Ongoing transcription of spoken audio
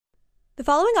The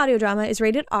following audio drama is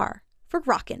rated R for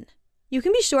Rockin'. You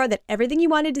can be sure that everything you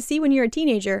wanted to see when you're a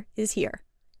teenager is here.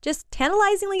 Just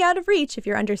tantalizingly out of reach if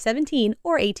you're under 17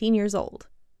 or 18 years old.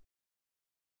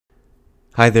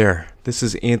 Hi there, this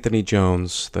is Anthony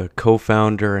Jones, the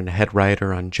co-founder and head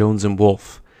writer on Jones &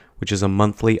 Woolf, which is a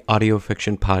monthly audio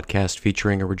fiction podcast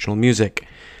featuring original music.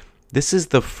 This is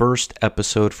the first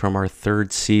episode from our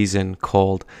third season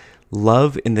called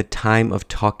Love in the Time of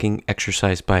Talking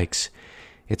Exercise Bikes.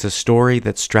 It's a story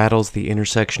that straddles the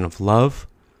intersection of love,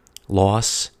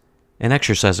 loss, and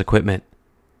exercise equipment.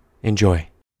 Enjoy.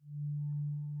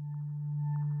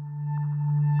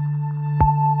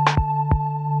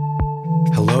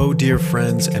 Hello, dear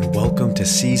friends, and welcome to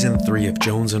Season 3 of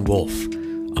Jones & Woolf,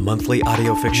 a monthly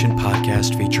audio fiction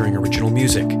podcast featuring original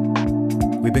music.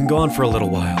 We've been gone for a little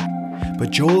while, but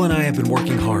Joel and I have been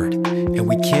working hard, and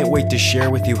we can't wait to share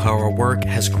with you how our work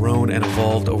has grown and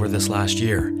evolved over this last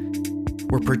year.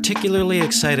 We're particularly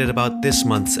excited about this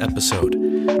month's episode,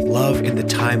 Love in the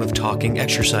Time of Talking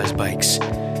Exercise Bikes,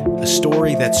 a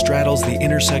story that straddles the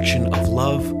intersection of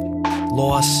love,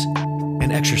 loss,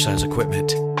 and exercise equipment.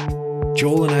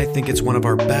 Joel and I think it's one of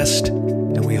our best,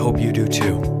 and we hope you do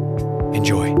too.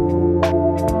 Enjoy.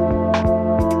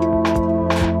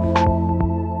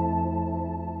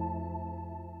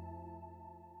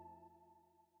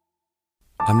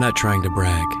 I'm not trying to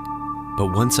brag,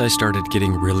 but once I started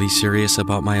getting really serious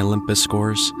about my Olympus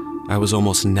scores, I was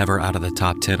almost never out of the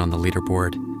top 10 on the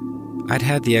leaderboard. I'd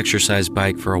had the exercise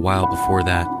bike for a while before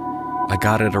that. I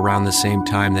got it around the same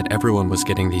time that everyone was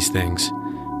getting these things.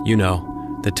 You know,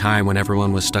 the time when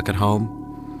everyone was stuck at home.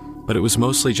 But it was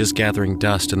mostly just gathering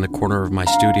dust in the corner of my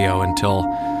studio until,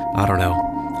 I don't know,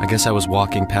 I guess I was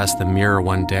walking past the mirror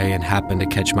one day and happened to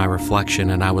catch my reflection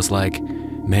and I was like,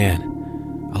 man,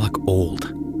 I look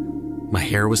old. My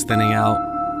hair was thinning out,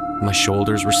 my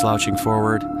shoulders were slouching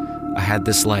forward. I had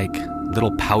this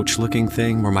little pouch looking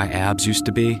thing where my abs used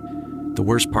to be. The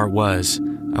worst part was,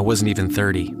 I wasn't even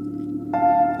 30.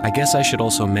 I guess I should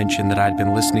also mention that I'd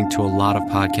been listening to a lot of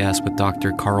podcasts with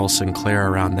Dr. Carl Sinclair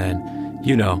around then.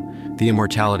 You know, the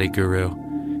immortality guru.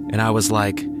 And I was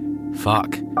like,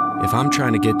 fuck, if I'm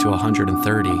trying to get to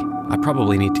 130, I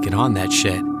probably need to get on that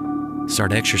shit.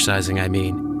 Start exercising,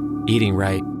 eating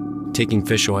right, taking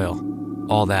fish oil,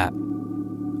 all that.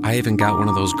 I even got one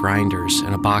of those grinders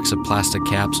and a box of plastic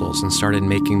capsules and started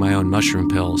making my own mushroom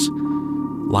pills.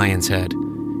 Lion's Head.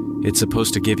 It's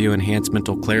supposed to give you enhanced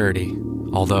mental clarity.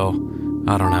 Although,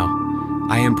 I don't know.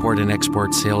 I import and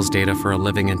export sales data for a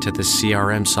living into the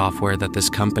CRM software that this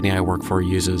company I work for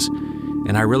uses,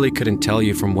 and I really couldn't tell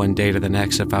you from one day to the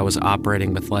next if I was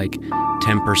operating with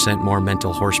 10% more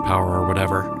mental horsepower or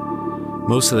whatever.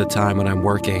 Most of the time when I'm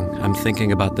working, I'm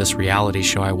thinking about this reality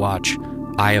show I watch,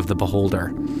 Eye of the Beholder,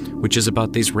 which is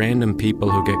about these random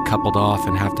people who get coupled off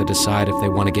and have to decide if they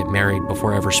want to get married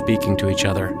before ever speaking to each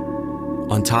other.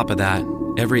 On top of that,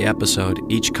 every episode,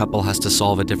 each couple has to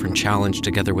solve a different challenge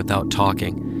together without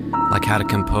talking, like how to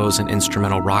compose an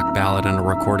instrumental rock ballad in a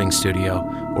recording studio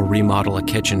or remodel a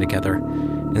kitchen together,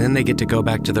 and then they get to go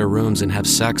back to their rooms and have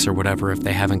sex or whatever if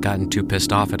they haven't gotten too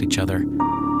pissed off at each other.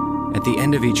 At the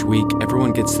end of each week,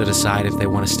 everyone gets to decide if they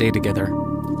want to stay together,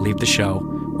 leave the show,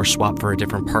 or swap for a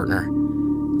different partner.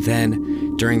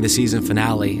 Then, during the season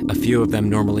finale, a few of them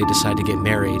normally decide to get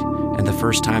married, and the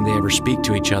first time they ever speak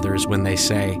to each other is when they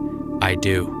say, I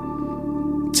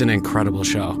do. It's an incredible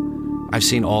show. I've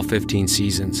seen all 15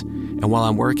 seasons, and while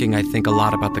I'm working, I think a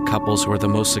lot about the couples who are the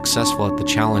most successful at the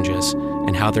challenges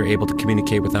and how they're able to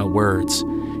communicate without words.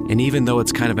 And even though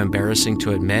it's kind of embarrassing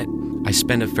to admit, I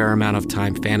spend a fair amount of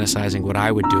time fantasizing what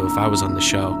I would do if I was on the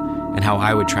show and how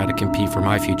I would try to compete for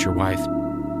my future wife.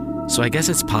 So I guess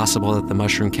it's possible that the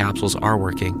mushroom capsules are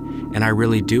working, and I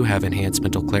really do have enhanced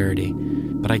mental clarity.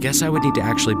 But I guess I would need to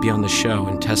actually be on the show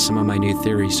and test some of my new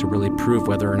theories to really prove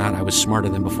whether or not I was smarter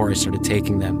than before I started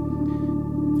taking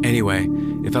them. Anyway,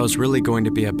 if I was really going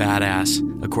to be a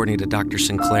badass, according to Dr.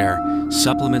 Sinclair,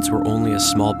 supplements were only a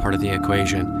small part of the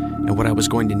equation, and what I was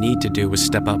going to need to do was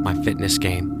step up my fitness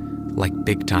game,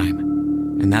 big time.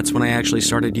 And that's when I actually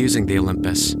started using the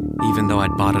Olympus, even though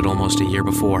I'd bought it almost a year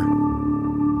before.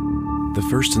 The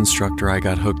first instructor I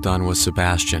got hooked on was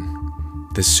Sebastian,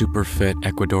 this super fit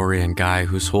Ecuadorian guy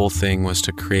whose whole thing was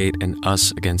to create an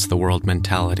us against the world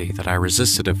mentality that I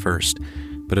resisted at first,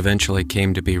 but eventually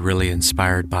came to be really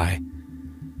inspired by.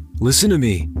 Listen to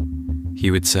me,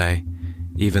 he would say,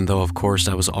 even though of course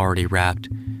I was already wrapped.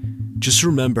 Just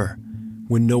remember,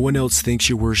 when no one else thinks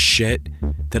you're worth shit,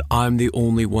 that I'm the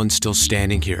only one still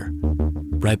standing here,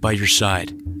 right by your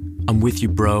side. I'm with you,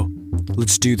 bro.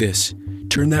 Let's do this.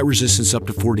 Turn that resistance up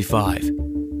to 45.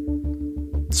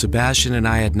 Sebastian and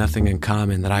I had nothing in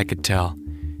common that I could tell.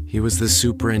 He was this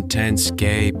super intense,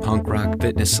 gay, punk rock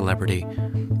fitness celebrity,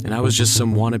 and I was just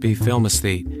some wannabe film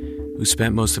aesthete who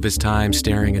spent most of his time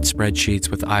staring at spreadsheets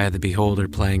with Eye of the Beholder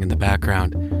playing in the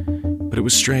background. But it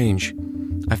was strange.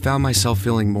 I found myself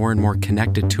feeling more and more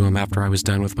connected to him after I was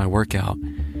done with my workout.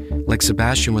 Like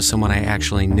Sebastian was someone I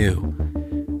actually knew.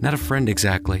 Not a friend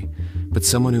exactly, but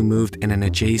someone who moved in an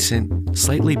adjacent,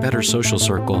 slightly better social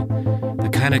circle, the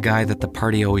kind of guy that the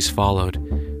party always followed,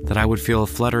 that I would feel a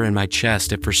flutter in my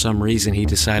chest if for some reason he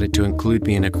decided to include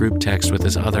me in a group text with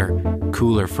his other,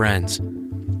 cooler friends.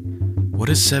 What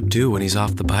does Seb do when he's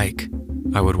off the bike?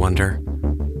 I would wonder.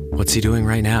 What's he doing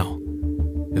right now?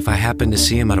 If I happened to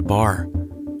see him at a bar,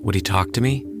 would he talk to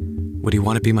me? Would he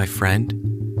want to be my friend?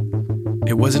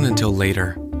 It wasn't until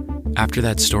later, after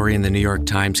that story in the New York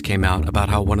Times came out about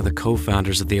how one of the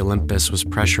co-founders of the Olympus was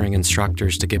pressuring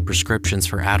instructors to get prescriptions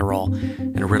for Adderall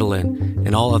and Ritalin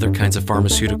and all other kinds of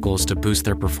pharmaceuticals to boost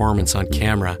their performance on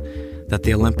camera, that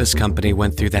the Olympus company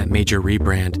went through that major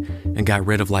rebrand and got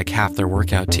rid of like half their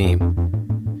workout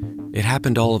team. It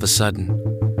happened all of a sudden.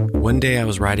 One day I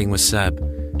was riding with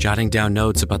Seb, jotting down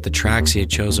notes about the tracks he had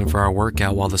chosen for our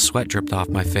workout while the sweat dripped off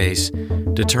my face,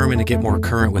 determined to get more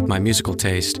current with my musical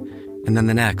taste. And then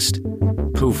the next,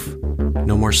 poof,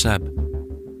 no more Seb.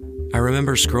 I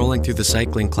remember scrolling through the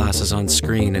cycling classes on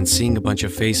screen and seeing a bunch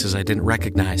of faces I didn't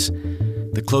recognize.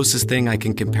 The closest thing I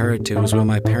can compare it to was when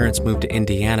my parents moved to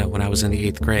Indiana when I was in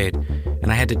the 8th grade,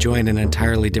 and I had to join an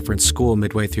entirely different school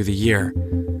midway through the year.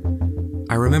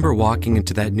 I remember walking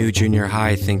into that new junior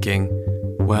high thinking,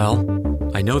 well,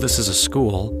 I know this is a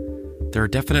school. There are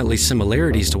definitely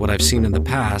similarities to what I've seen in the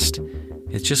past.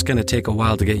 It's just going to take a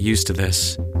while to get used to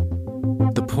this.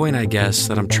 The point, I guess,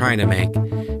 that I'm trying to make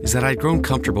is that I'd grown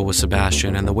comfortable with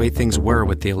Sebastian and the way things were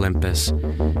with the Olympus.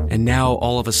 And now,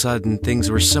 all of a sudden,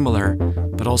 things were similar,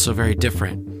 but also very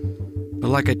different.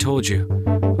 But like I told you,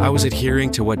 I was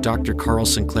adhering to what Dr. Carl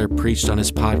Sinclair preached on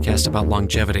his podcast about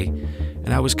longevity,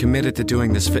 and I was committed to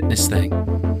doing this fitness thing.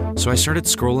 So I started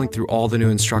scrolling through all the new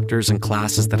instructors and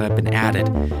classes that had been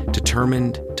added,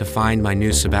 determined to find my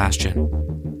new Sebastian.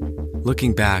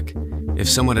 Looking back, if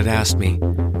someone had asked me,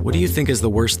 what do you think is the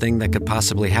worst thing that could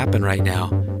possibly happen right now,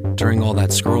 during all that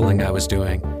scrolling I was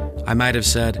doing, I might have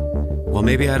said, well,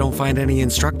 maybe I don't find any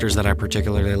instructors that I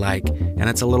particularly like, and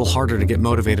it's a little harder to get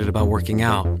motivated about working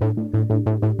out.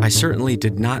 I certainly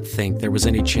did not think there was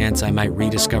any chance I might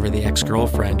rediscover the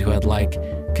ex-girlfriend who had,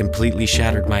 completely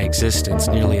shattered my existence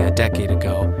nearly a decade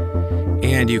ago,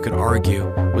 and you could argue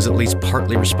was at least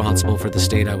partly responsible for the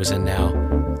state I was in now,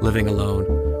 living alone,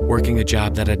 working a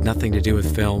job that had nothing to do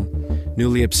with film,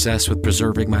 newly obsessed with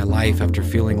preserving my life after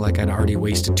feeling like I'd already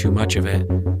wasted too much of it,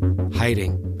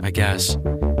 hiding, I guess,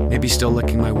 maybe still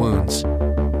licking my wounds.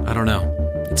 I don't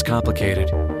know, it's complicated,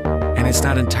 and it's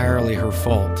not entirely her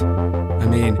fault. I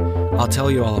mean, I'll tell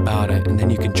you all about it and then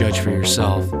you can judge for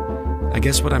yourself. I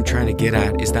guess what I'm trying to get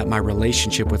at is that my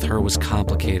relationship with her was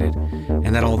complicated,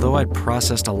 and that although I'd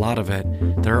processed a lot of it,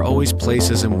 there are always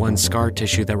places in one's scar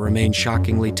tissue that remain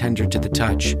shockingly tender to the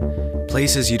touch.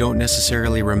 Places you don't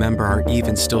necessarily remember are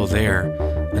even still there,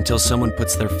 until someone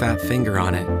puts their fat finger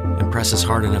on it and presses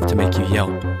hard enough to make you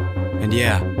yelp. And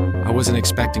yeah, I wasn't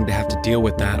expecting to have to deal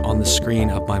with that on the screen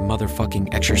of my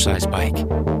motherfucking exercise bike.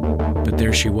 But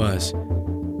there she was,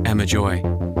 Emma Joy.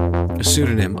 A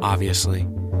pseudonym, obviously.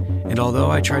 And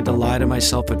although I tried to lie to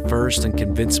myself at first and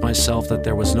convince myself that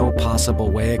there was no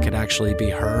possible way it could actually be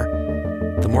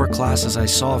her, the more classes I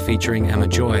saw featuring Emma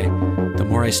Joy, the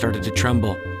more I started to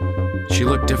tremble. She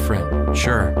looked different,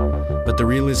 sure, but the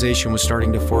realization was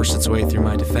starting to force its way through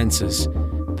my defenses,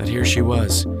 that here she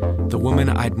was, the woman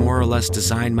I'd more or less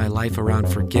designed my life around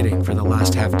forgetting for the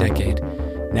last half-decade,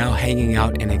 now hanging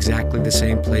out in exactly the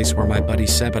same place where my buddy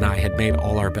Seb and I had made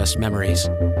all our best memories.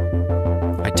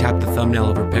 I tapped the thumbnail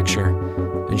of her picture,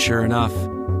 and sure enough,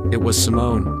 it was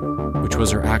Simone, which was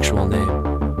her actual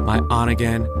name, my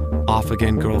on-again,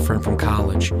 off-again girlfriend from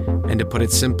college, and to put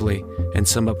it simply, and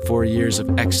sum up 4 years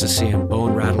of ecstasy and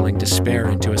bone-rattling despair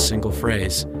into a single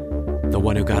phrase, the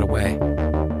one who got away.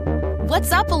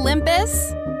 What's up,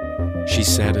 Olympus? She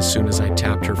said as soon as I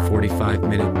tapped her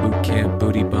 45-minute boot camp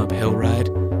booty bump hill ride.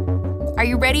 Are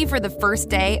you ready for the first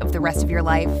day of the rest of your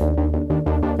life?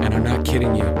 And I'm not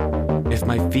kidding you. If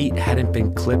my feet hadn't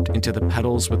been clipped into the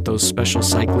pedals with those special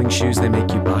cycling shoes they make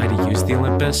you buy to use the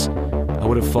Olympus, I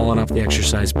would have fallen off the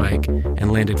exercise bike and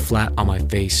landed flat on my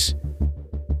face.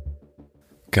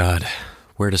 God,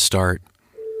 where to start?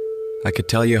 I could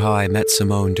tell you how I met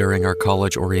Simone during our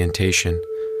college orientation,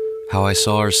 how I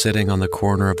saw her sitting on the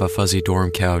corner of a fuzzy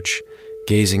dorm couch,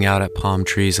 gazing out at palm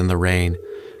trees in the rain,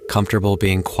 comfortable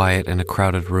being quiet in a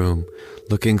crowded room,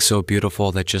 looking so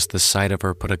beautiful that just the sight of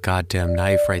her put a goddamn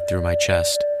knife right through my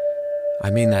chest. I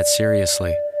mean that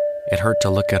seriously. It hurt to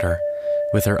look at her,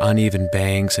 with her uneven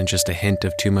bangs and just a hint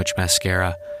of too much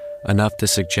mascara, enough to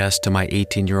suggest to my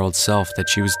 18-year-old self that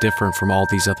she was different from all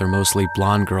these other mostly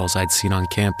blonde girls I'd seen on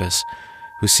campus,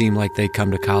 who seemed like they'd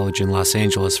come to college in Los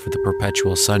Angeles for the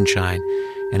perpetual sunshine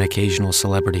and occasional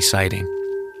celebrity sighting.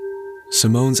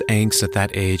 Simone's angst at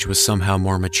that age was somehow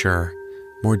more mature,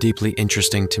 more deeply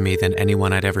interesting to me than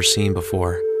anyone I'd ever seen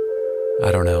before.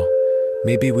 I don't know.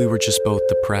 Maybe we were just both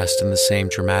depressed in the same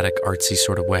dramatic, artsy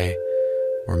sort of way.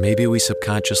 Or maybe we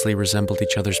subconsciously resembled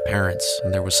each other's parents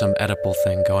and there was some Oedipal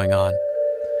thing going on.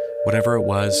 Whatever it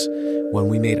was, when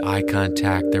we made eye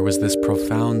contact, there was this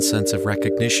profound sense of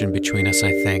recognition between us,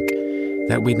 I think,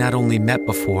 that we'd not only met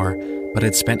before, but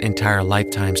had spent entire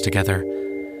lifetimes together.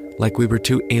 Like we were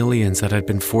two aliens that had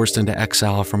been forced into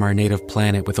exile from our native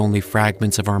planet with only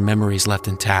fragments of our memories left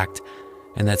intact,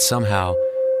 and that somehow,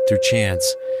 through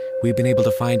chance, we'd been able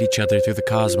to find each other through the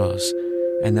cosmos,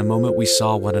 and the moment we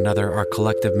saw one another, our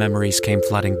collective memories came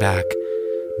flooding back,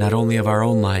 not only of our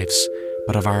own lives,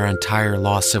 but of our entire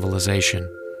lost civilization.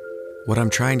 What I'm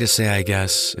trying to say, I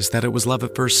guess, is that it was love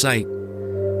at first sight,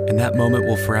 and that moment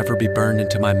will forever be burned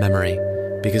into my memory,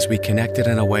 because we connected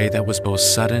in a way that was both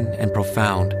sudden and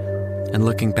profound, and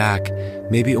looking back,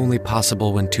 maybe only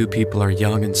possible when two people are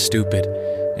young and stupid,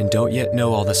 and don't yet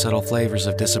know all the subtle flavors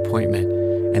of disappointment,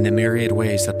 and the myriad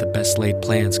ways that the best laid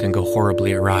plans can go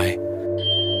horribly awry.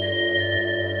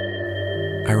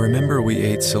 I remember we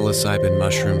ate psilocybin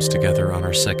mushrooms together on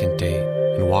our second date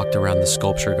and walked around the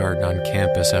sculpture garden on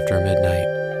campus after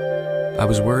midnight. I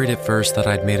was worried at first that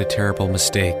I'd made a terrible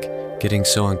mistake, getting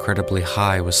so incredibly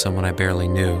high with someone I barely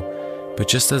knew, but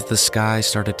just as the sky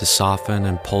started to soften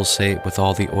and pulsate with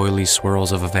all the oily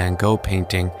swirls of a Van Gogh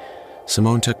painting,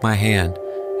 Simone took my hand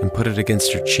and put it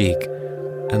against her cheek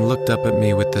and looked up at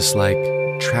me with this,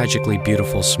 tragically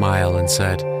beautiful smile and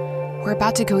said, We're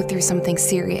about to go through something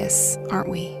serious, aren't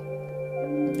we?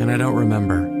 And I don't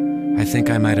remember. I think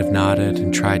I might have nodded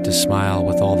and tried to smile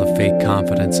with all the fake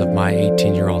confidence of my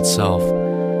 18-year-old self,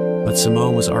 but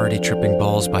Simone was already tripping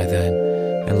balls by then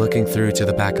and looking through to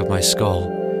the back of my skull,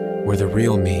 where the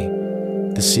real me,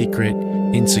 the secret,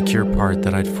 insecure part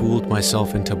that I'd fooled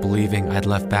myself into believing I'd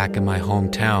left back in my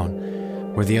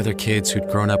hometown, where the other kids who'd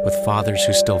grown up with fathers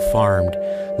who still farmed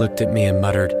looked at me and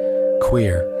muttered,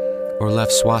 "queer," or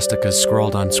left swastikas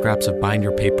scrawled on scraps of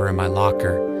binder paper in my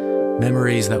locker.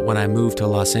 Memories that when I moved to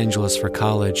Los Angeles for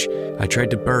college, I tried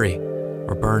to bury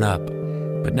or burn up,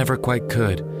 but never quite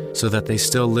could, so that they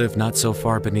still lived not so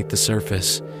far beneath the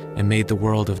surface and made the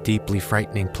world a deeply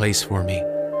frightening place for me.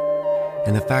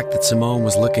 And the fact that Simone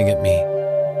was looking at me,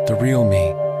 the real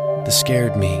me, the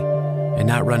scared me, and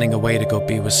not running away to go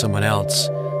be with someone else,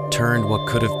 turned what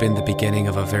could have been the beginning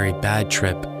of a very bad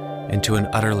trip into an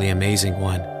utterly amazing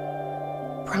one.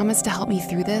 Promise to help me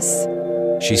through this?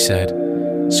 She said,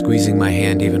 squeezing my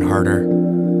hand even harder.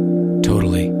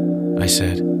 Totally, I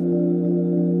said.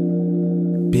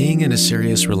 Being in a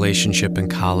serious relationship in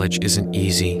college isn't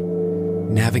easy.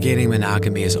 Navigating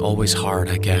monogamy is always hard,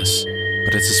 I guess,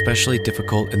 but it's especially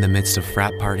difficult in the midst of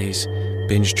frat parties,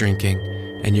 binge drinking,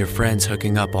 and your friends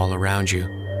hooking up all around you.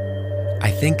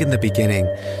 I think in the beginning,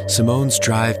 Simone's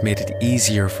drive made it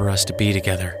easier for us to be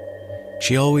together.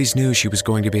 She always knew she was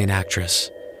going to be an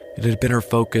actress. It had been her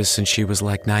focus since she was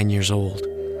 9 years old.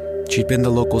 She'd been the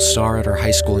local star at her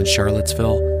high school in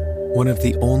Charlottesville, one of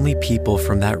the only people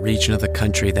from that region of the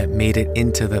country that made it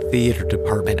into the theater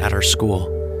department at her school.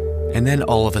 And then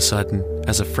all of a sudden,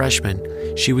 as a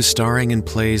freshman, she was starring in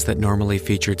plays that normally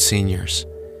featured seniors.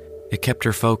 It kept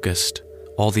her focused,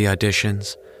 all the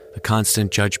auditions, the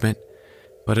constant judgment,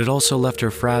 but it also left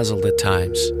her frazzled at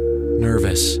times,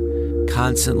 nervous,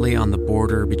 constantly on the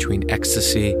border between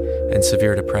ecstasy and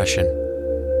severe depression.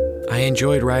 I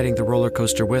enjoyed riding the roller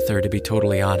coaster with her, to be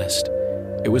totally honest.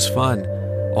 It was fun,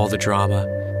 all the drama,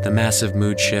 the massive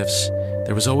mood shifts.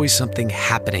 There was always something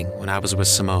happening when I was with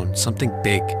Simone, something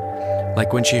big.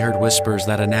 Like when she heard whispers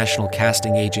that a national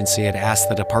casting agency had asked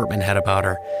the department head about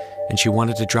her, and she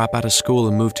wanted to drop out of school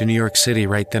and move to New York City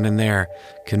right then and there,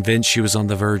 convinced she was on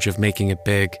the verge of making it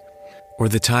big. Or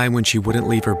the time when she wouldn't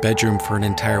leave her bedroom for an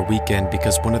entire weekend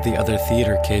because one of the other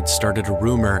theater kids started a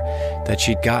rumor that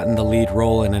she'd gotten the lead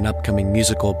role in an upcoming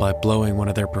musical by blowing one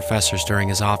of their professors during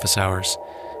his office hours,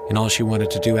 and all she wanted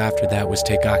to do after that was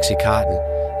take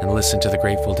OxyContin and listen to the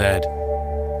Grateful Dead.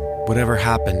 Whatever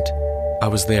happened, I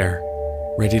was there,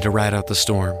 ready to ride out the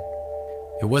storm.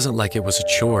 It wasn't like it was a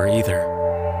chore either.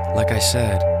 Like I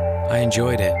said, I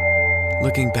enjoyed it.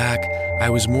 Looking back,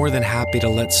 I was more than happy to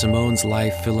let Simone's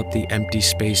life fill up the empty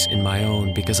space in my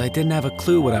own because I didn't have a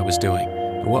clue what I was doing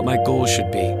or what my goals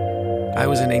should be. I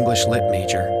was an English lit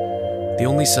major. The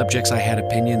only subjects I had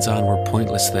opinions on were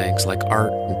pointless things like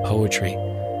art and poetry.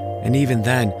 And even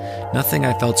then, nothing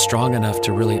I felt strong enough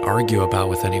to really argue about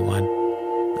with anyone.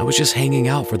 I was just hanging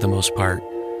out for the most part.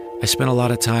 I spent a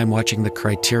lot of time watching the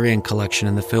Criterion collection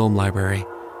in the film library.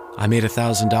 I made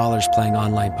 $1,000 playing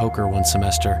online poker one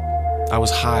semester. I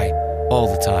was high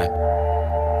all the time.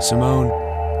 Simone,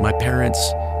 my parents,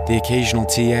 the occasional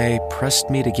TA pressed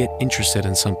me to get interested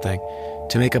in something,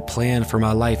 to make a plan for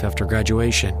my life after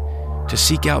graduation, to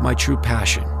seek out my true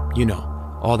passion,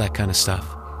 all that kind of stuff.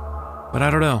 But I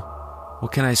don't know.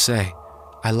 What can I say?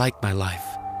 I liked my life.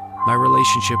 My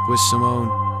relationship with Simone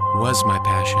was my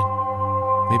passion.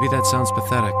 Maybe that sounds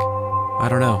pathetic. I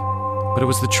don't know. But it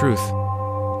was the truth.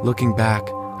 Looking back,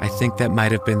 I think that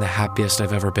might have been the happiest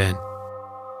I've ever been.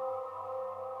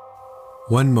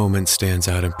 One moment stands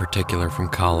out in particular from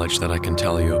college that I can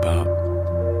tell you about.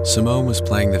 Simone was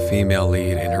playing the female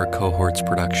lead in her cohort's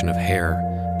production of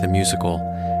Hair, the musical,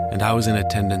 and I was in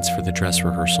attendance for the dress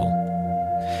rehearsal.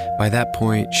 By that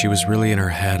point, she was really in her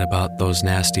head about those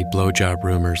nasty blowjob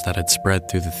rumors that had spread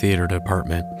through the theater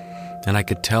department, and I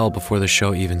could tell before the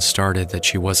show even started that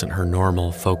she wasn't her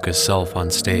normal, focused self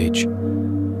on stage.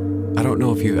 I don't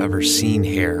know if you've ever seen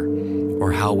Hair,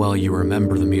 or how well you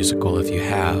remember the musical if you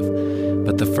have,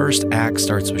 but the first act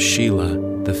starts with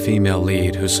Sheila, the female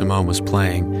lead who Simone was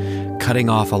playing, cutting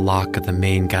off a lock of the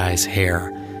main guy's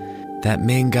hair. That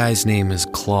main guy's name is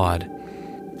Claude.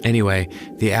 Anyway,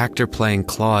 the actor playing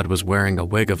Claude was wearing a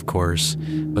wig, of course,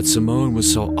 but Simone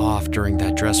was so off during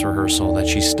that dress rehearsal that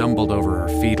she stumbled over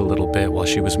her feet a little bit while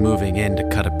she was moving in to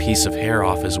cut a piece of hair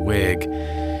off his wig.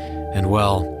 And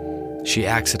well, she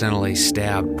accidentally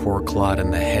stabbed poor Claude in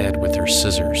the head with her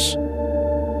scissors.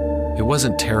 It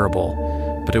wasn't terrible,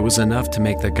 but it was enough to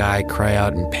make the guy cry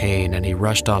out in pain, and he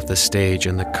rushed off the stage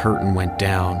and the curtain went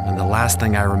down, and the last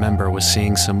thing I remember was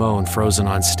seeing Simone frozen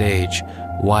on stage,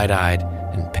 wide-eyed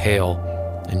and pale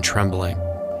and trembling.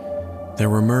 There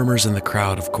were murmurs in the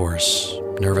crowd, of course,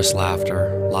 nervous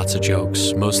laughter, lots of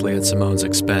jokes, mostly at Simone's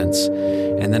expense,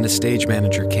 and then a stage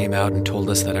manager came out and told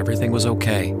us that everything was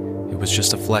okay. It was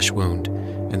just a flesh wound,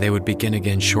 and they would begin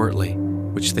again shortly,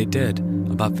 which they did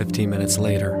about 15 minutes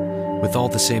later, with all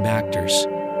the same actors,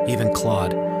 even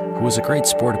Claude, who was a great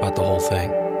sport about the whole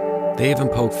thing. They even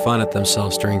poked fun at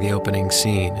themselves during the opening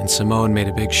scene, and Simone made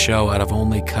a big show out of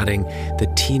only cutting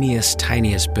the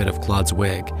tiniest bit of Claude's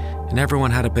wig, and everyone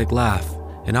had a big laugh.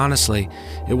 And honestly,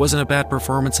 it wasn't a bad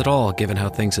performance at all, given how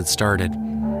things had started.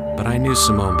 But I knew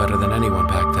Simone better than anyone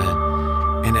back then,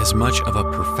 and as much of a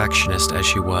perfectionist as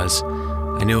she was,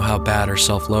 I knew how bad her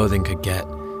self-loathing could get,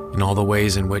 and all the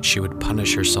ways in which she would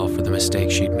punish herself for the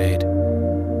mistakes she'd made.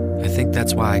 I think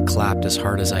that's why I clapped as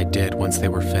hard as I did once they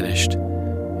were finished.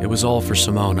 It was all for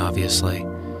Simone, obviously.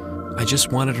 I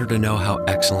just wanted her to know how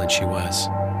excellent she was,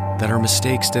 that her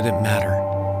mistakes didn't matter,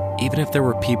 even if there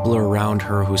were people around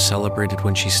her who celebrated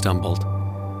when she stumbled.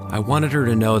 I wanted her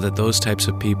to know that those types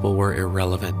of people were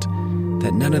irrelevant,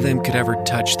 that none of them could ever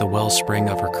touch the wellspring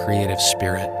of her creative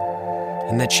spirit,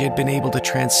 and that she had been able to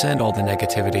transcend all the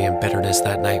negativity and bitterness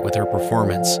that night with her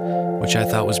performance, which I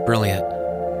thought was brilliant.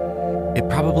 It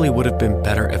probably would have been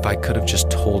better if I could have just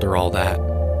told her all that,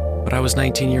 but I was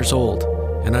 19 years old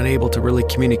and unable to really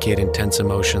communicate intense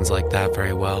emotions like that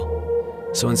very well.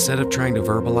 So instead of trying to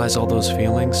verbalize all those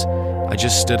feelings, I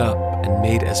just stood up and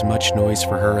made as much noise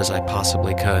for her as I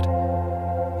possibly could.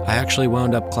 I actually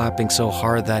wound up clapping so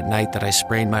hard that night that I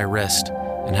sprained my wrist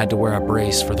and had to wear a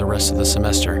brace for the rest of the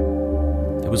semester.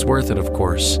 It was worth it, of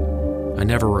course. I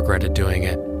never regretted doing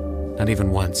it, not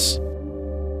even once.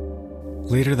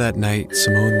 Later that night,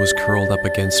 Simone was curled up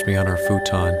against me on her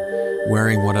futon,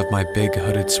 wearing one of my big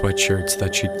hooded sweatshirts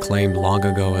that she'd claimed long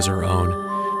ago as her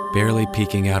own, barely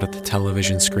peeking out at the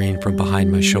television screen from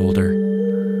behind my shoulder.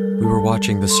 We were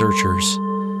watching The Searchers.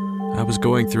 I was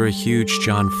going through a huge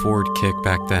John Ford kick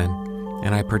back then,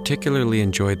 and I particularly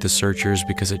enjoyed The Searchers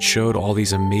because it showed all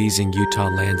these amazing Utah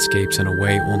landscapes in a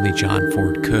way only John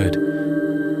Ford could.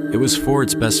 It was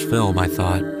Ford's best film, I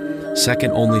thought,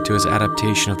 second only to his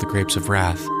adaptation of The Grapes of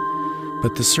Wrath.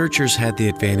 But The Searchers had the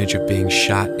advantage of being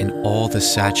shot in all the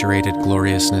saturated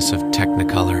gloriousness of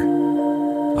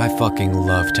Technicolor. I fucking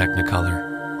love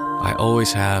Technicolor. I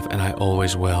always have and I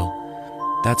always will.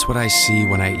 That's what I see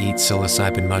when I eat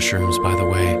psilocybin mushrooms, by the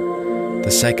way. The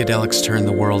psychedelics turn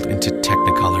the world into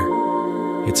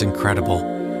Technicolor. It's incredible.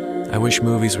 I wish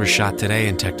movies were shot today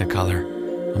in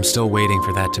Technicolor. I'm still waiting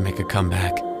for that to make a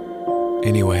comeback.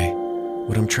 Anyway,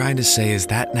 What I'm trying to say is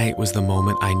that night was the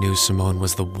moment I knew Simone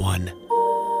was the one.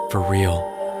 For real.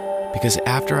 Because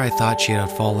after I thought she had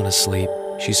fallen asleep,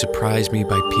 she surprised me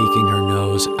by peeking her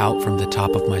nose out from the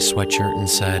top of my sweatshirt and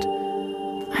said,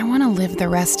 I want to live the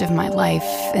rest of my life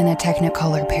in a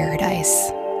Technicolor paradise.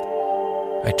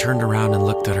 I turned around and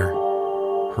looked at her.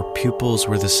 Her pupils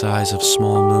were the size of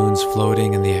small moons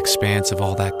floating in the expanse of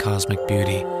all that cosmic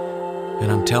beauty.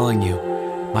 And I'm telling you,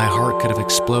 my heart could have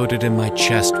exploded in my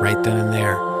chest right then and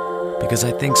there, because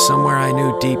I think somewhere I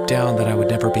knew deep down that I would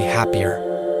never be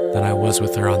happier than I was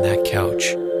with her on that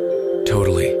couch.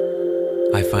 Totally,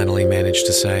 I finally managed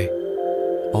to say.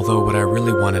 Although what I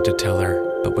really wanted to tell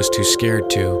her, but was too scared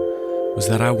to, was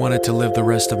that I wanted to live the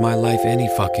rest of my life any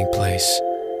fucking place.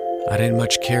 I didn't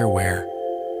much care where,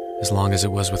 as long as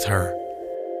it was with her.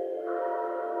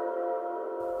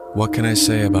 What can I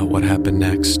say about what happened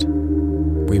next?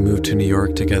 We moved to New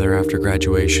York together after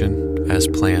graduation, as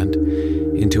planned,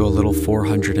 into a little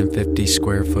 450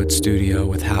 square foot studio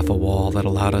with half a wall that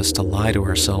allowed us to lie to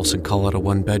ourselves and call it a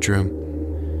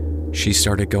one-bedroom. She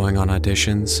started going on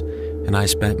auditions, and I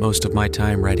spent most of my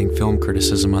time writing film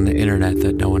criticism on the internet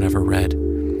that no one ever read.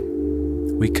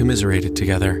 We commiserated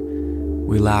together.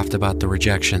 We laughed about the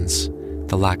rejections,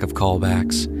 the lack of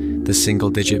callbacks, the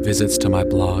single-digit visits to my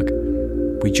blog.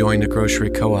 We joined a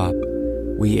grocery co-op.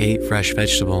 We ate fresh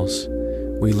vegetables.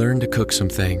 We learned to cook some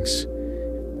things.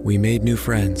 We made new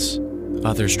friends,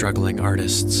 other struggling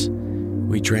artists.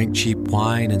 We drank cheap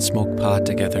wine and smoked pot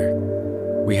together.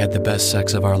 We had the best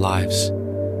sex of our lives.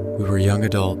 We were young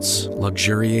adults,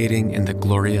 luxuriating in the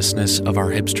gloriousness of our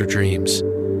hipster dreams.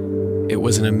 It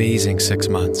was an amazing 6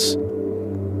 months.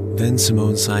 Then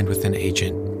Simone signed with an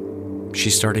agent.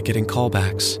 She started getting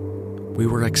callbacks. We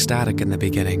were ecstatic in the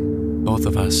beginning, both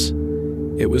of us.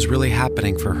 It was really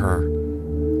happening for her.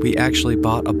 We actually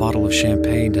bought a bottle of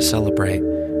champagne to celebrate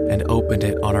and opened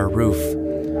it on our roof,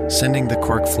 sending the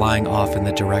cork flying off in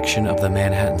the direction of the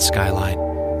Manhattan skyline.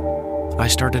 I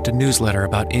started a newsletter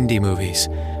about indie movies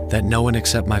that no one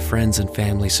except my friends and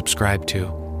family subscribed to.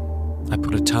 I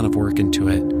put a ton of work into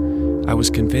it. I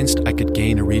was convinced I could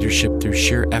gain a readership through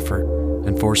sheer effort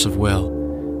and force of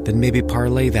will, then maybe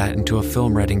parlay that into a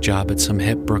film writing job at some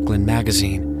hip Brooklyn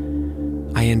magazine.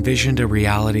 I envisioned a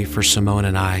reality for Simone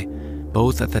and I,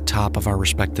 both at the top of our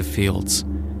respective fields.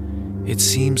 It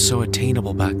seemed so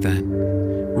attainable back then.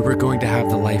 We were going to have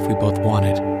the life we both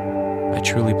wanted. I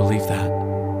truly believe that.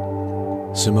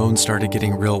 Simone started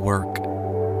getting real work.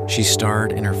 She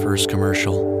starred in her first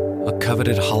commercial, a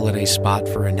coveted holiday spot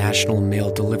for a national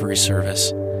mail delivery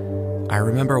service. I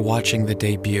remember watching the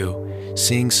debut,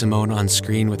 seeing Simone on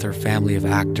screen with her family of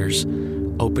actors,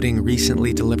 opening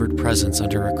recently delivered presents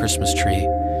under a Christmas tree,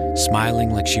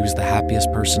 smiling like she was the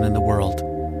happiest person in the world.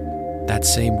 That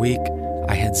same week,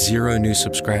 I had 0 new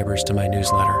subscribers to my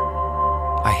newsletter.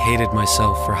 I hated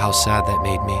myself for how sad that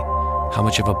made me, how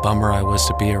much of a bummer I was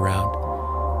to be around.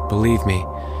 Believe me,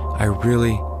 I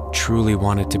really, truly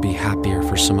wanted to be happier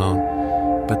for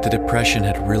Simone, but the depression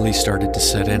had really started to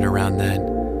set in around then,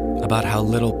 about how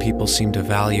little people seemed to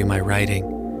value my writing.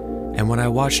 And when I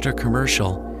watched her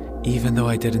commercial, even though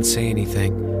I didn't say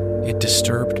anything, it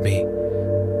disturbed me.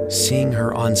 Seeing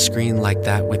her on screen like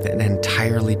that with an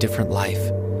entirely different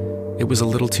life, it was a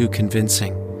little too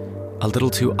convincing, a little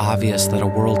too obvious that a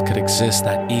world could exist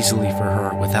that easily for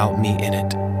her without me in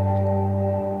it.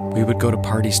 We would go to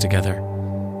parties together.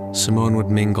 Simone would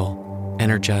mingle,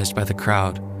 energized by the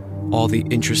crowd, all the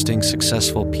interesting,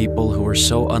 successful people who were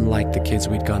so unlike the kids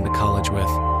we'd gone to college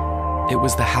with. It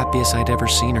was the happiest I'd ever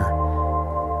seen her.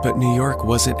 But New York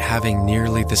wasn't having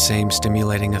nearly the same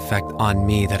stimulating effect on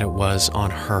me that it was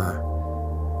on her.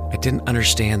 I didn't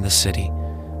understand the city,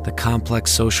 the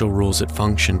complex social rules it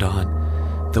functioned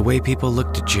on, the way people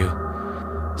looked at you,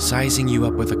 sizing you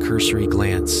up with a cursory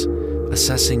glance,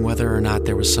 assessing whether or not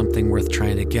there was something worth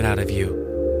trying to get out of you.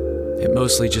 It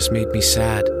mostly just made me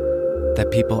sad that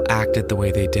people acted the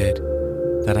way they did,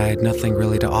 that I had nothing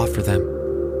really to offer them.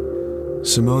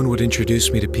 Simone would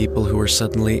introduce me to people who were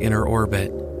suddenly in her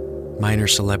orbit. Minor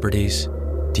celebrities,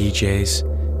 DJs,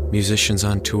 musicians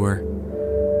on tour.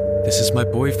 "This is my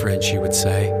boyfriend," she would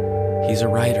say. "He's a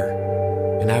writer."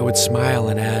 And I would smile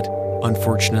and add,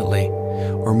 "unfortunately,"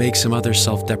 or make some other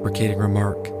self-deprecating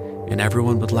remark, and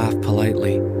everyone would laugh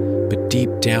politely. But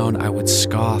deep down, I would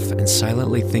scoff and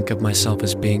silently think of myself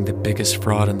as being the biggest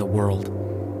fraud in the world.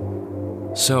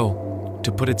 So,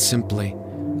 to put it simply,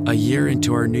 a year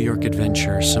into our New York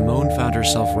adventure, Simone found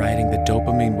herself riding the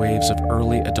dopamine waves of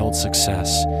early adult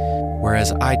success,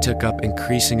 whereas I took up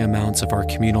increasing amounts of our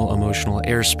communal emotional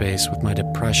airspace with my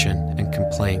depression and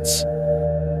complaints.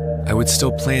 I would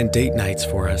still plan date nights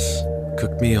for us,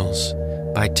 cook meals,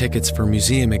 buy tickets for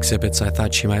museum exhibits I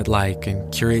thought she might like,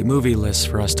 and curate movie lists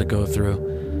for us to go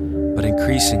through. But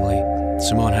increasingly,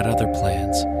 Simone had other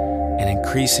plans, and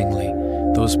increasingly,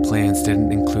 those plans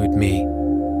didn't include me.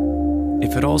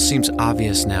 If it all seems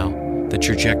obvious now, the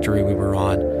trajectory we were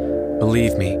on,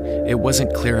 believe me, it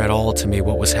wasn't clear at all to me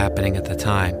what was happening at the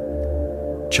time.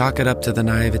 Chalk it up to the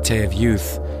naivete of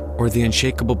youth, or the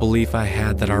unshakable belief I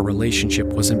had that our relationship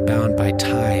wasn't bound by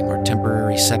time or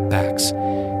temporary setbacks,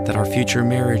 that our future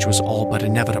marriage was all but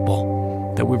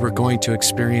inevitable, that we were going to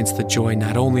experience the joy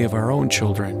not only of our own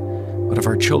children, but of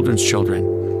our children's children.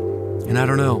 And I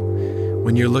don't know,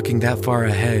 when you're looking that far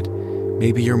ahead,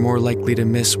 maybe you're more likely to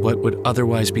miss what would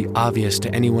otherwise be obvious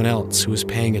to anyone else who is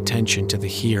paying attention to the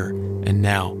here and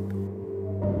now.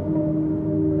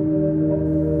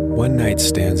 One night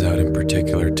stands out in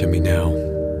particular to me now.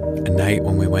 A night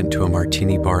when we went to a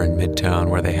martini bar in Midtown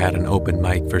where they had an open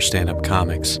mic for stand-up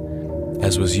comics.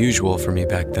 As was usual for me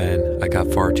back then, I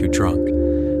got far too drunk.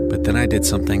 But then I did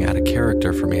something out of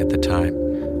character for me at the time.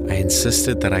 I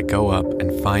insisted that I go up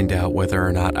and find out whether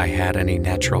or not I had any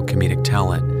natural comedic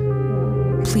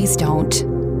talent. Please don't.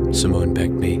 Simone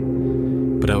begged me.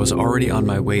 But I was already on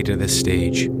my way to this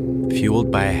stage,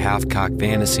 fueled by a half-cocked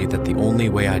fantasy that the only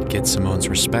way I'd get Simone's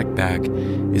respect back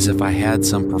is if I had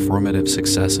some performative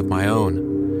success of my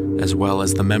own, as well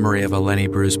as the memory of a Lenny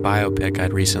Bruce biopic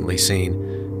I'd recently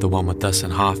seen, the one with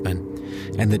Dustin Hoffman,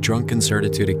 and the drunken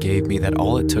certitude it gave me that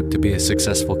all it took to be a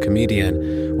successful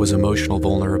comedian was emotional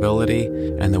vulnerability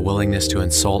and the willingness to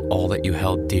insult all that you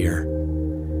held dear.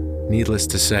 Needless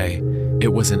to say,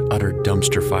 it was an utter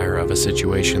dumpster fire of a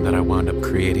situation that I wound up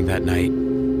creating that night.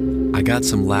 I got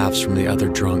some laughs from the other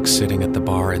drunks sitting at the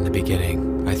bar in the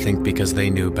beginning, I think because they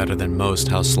knew better than most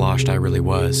how sloshed I really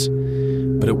was.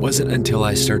 But it wasn't until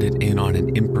I started in on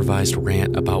an improvised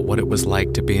rant about what it was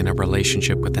like to be in a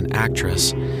relationship with an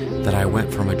actress that I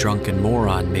went from a drunken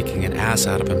moron making an ass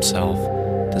out of himself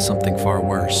to something far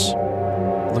worse.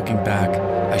 Looking back,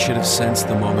 I should have sensed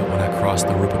the moment when I crossed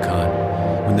the Rubicon,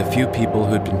 when the few people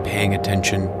who'd been paying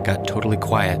attention got totally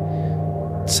quiet,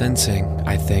 sensing,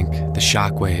 I think, the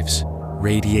shockwaves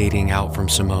radiating out from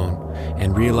Simone,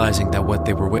 and realizing that what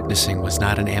they were witnessing was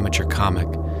not an amateur comic,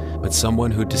 but someone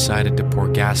who decided to pour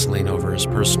gasoline over his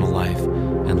personal life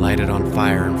and light it on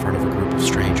fire in front of a group of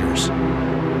strangers.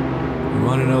 "You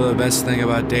want to know the best thing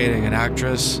about dating an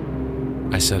actress?"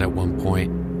 I said at one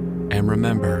point. And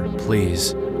remember,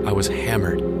 please, I was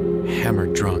hammered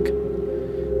drunk.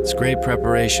 "It's great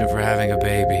preparation for having a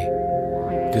baby.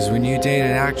 Because when you date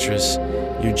an actress,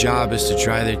 your job is to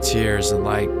dry their tears and,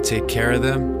 take care of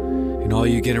them, and all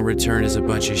you get in return is a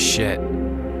bunch of shit.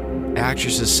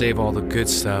 Actresses save all the good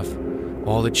stuff,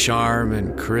 all the charm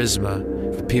and charisma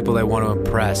for people they want to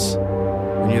impress.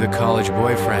 When you're the college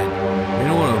boyfriend, they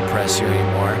don't want to impress you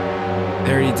anymore.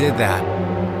 They already did that.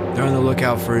 They're on the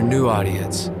lookout for a new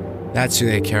audience. That's who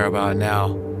they care about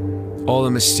now. All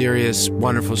the mysterious,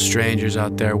 wonderful strangers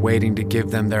out there waiting to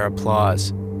give them their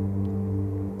applause."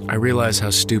 I realize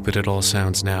how stupid it all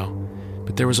sounds now,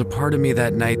 but there was a part of me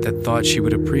that night that thought she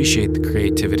would appreciate the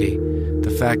creativity,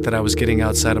 the fact that I was getting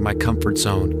outside of my comfort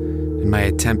zone, and my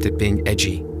attempt at being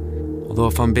edgy. Although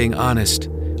if I'm being honest,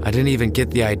 I didn't even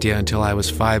get the idea until I was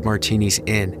 5 martinis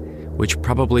in, which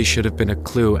probably should have been a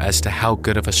clue as to how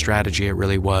good of a strategy it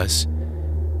really was.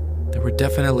 There were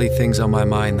definitely things on my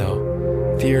mind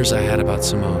though, fears I had about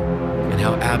Simone, and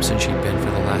how absent she'd been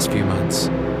for the last few months.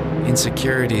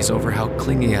 Insecurities over how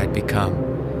clingy I'd become,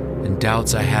 and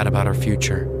doubts I had about our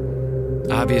future.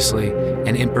 Obviously,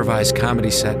 an improvised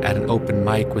comedy set at an open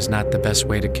mic was not the best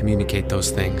way to communicate those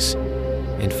things.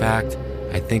 In fact,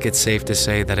 I think it's safe to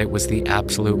say that it was the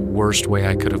absolute worst way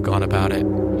I could have gone about it.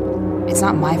 It's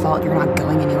not my fault you're not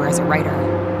going anywhere as a writer,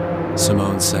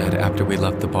 Simone said after we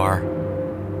left the bar.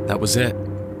 That was it.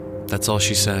 That's all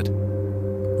she said.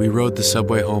 We rode the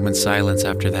subway home in silence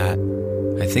after that.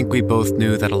 I think we both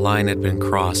knew that a line had been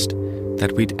crossed,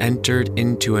 that we'd entered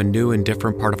into a new and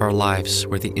different part of our lives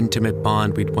where the intimate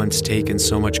bond we'd once taken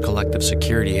so much collective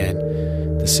security in,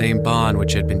 the same bond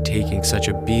which had been taking such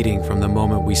a beating from the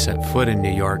moment we set foot in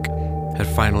New York, had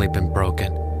finally been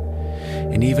broken.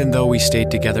 And even though we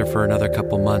stayed together for another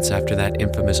couple months after that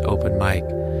infamous open mic,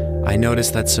 I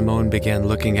noticed that Simone began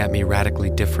looking at me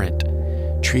radically different,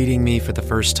 treating me for the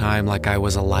first time like I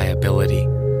was a liability.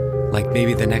 Like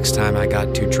maybe the next time I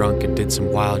got too drunk and did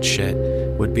some wild shit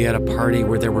would be at a party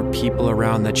where there were people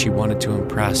around that she wanted to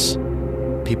impress.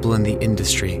 People in the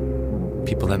industry.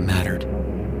 People that mattered.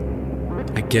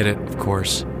 I get it, of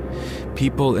course.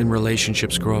 People in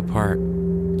relationships grow apart.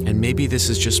 And maybe this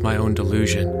is just my own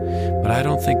delusion, but I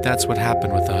don't think that's what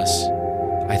happened with us.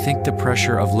 I think the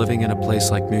pressure of living in a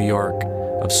place like New York,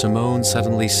 of Simone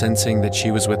suddenly sensing that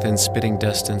she was within spitting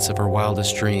distance of her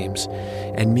wildest dreams,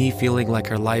 and me feeling like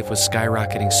her life was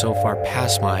skyrocketing so far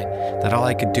past mine that all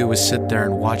I could do was sit there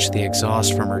and watch the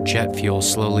exhaust from her jet fuel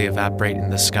slowly evaporate in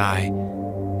the sky.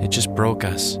 It just broke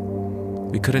us.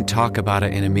 We couldn't talk about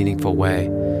it in a meaningful way.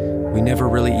 We never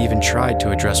really even tried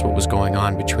to address what was going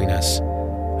on between us.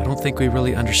 I don't think we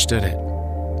really understood it.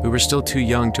 We were still too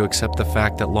young to accept the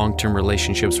fact that long-term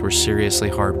relationships were seriously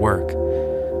hard work.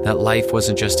 That life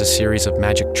wasn't just a series of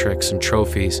magic tricks and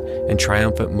trophies and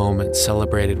triumphant moments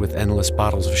celebrated with endless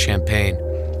bottles of champagne.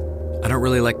 I don't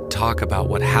really like to talk about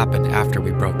what happened after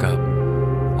we broke up.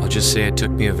 I'll just say it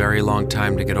took me a very long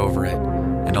time to get over it,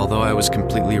 and although I was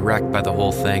completely wrecked by the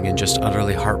whole thing and just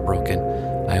utterly heartbroken,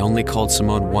 I only called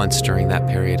Simone once during that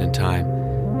period in time,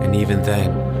 and even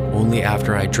then, only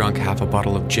after I drunk half a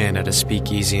bottle of gin at a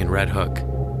speakeasy in Red Hook.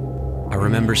 I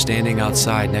remember standing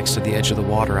outside next to the edge of the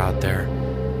water out there,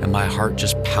 and my heart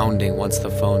just pounding once the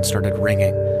phone started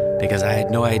ringing because I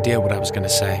had no idea what I was going to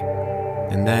say.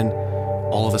 And then,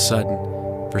 all of a sudden,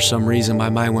 for some reason my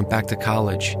mind went back to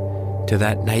college, to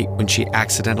that night when she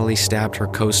accidentally stabbed her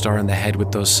co-star in the head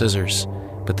with those scissors,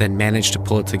 but then managed to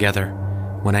pull it together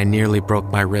when I nearly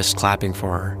broke my wrist clapping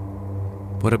for her.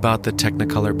 What about the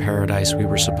Technicolor paradise we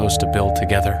were supposed to build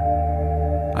together?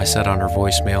 I said on her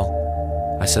voicemail.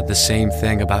 I said the same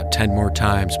thing about 10 more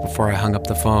times before I hung up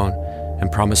the phone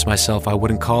and promised myself I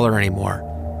wouldn't call her anymore,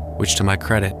 which to my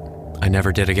credit, I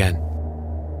never did again.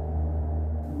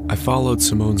 I followed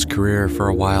Simone's career for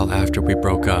a while after we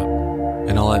broke up,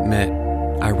 and I'll admit,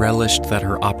 I relished that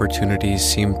her opportunities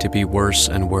seemed to be worse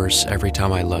and worse every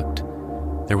time I looked.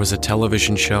 There was a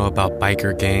television show about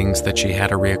biker gangs that she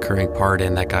had a reoccurring part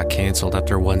in that got canceled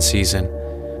after one season,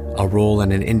 a role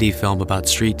in an indie film about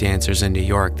street dancers in New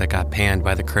York that got panned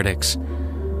by the critics,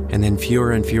 and then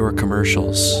fewer and fewer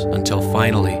commercials until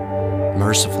finally,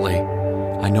 mercifully,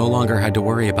 I no longer had to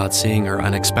worry about seeing her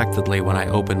unexpectedly when I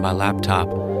opened my laptop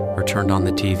or turned on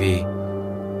the TV.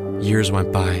 Years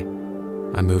went by.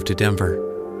 I moved to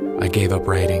Denver. I gave up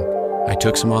writing. I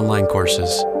took some online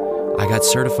courses. I got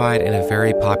certified in a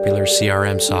very popular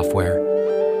CRM software.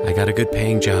 I got a good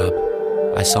paying job.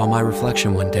 I saw my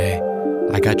reflection one day.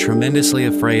 I got tremendously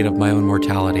afraid of my own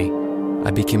mortality.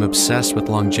 I became obsessed with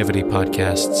longevity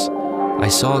podcasts. I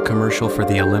saw a commercial for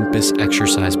the Olympus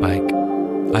exercise bike.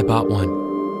 I bought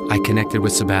one. I connected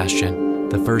with Sebastian,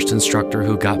 the first instructor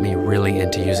who got me really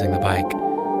into using the bike.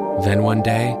 Then one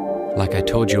day, like I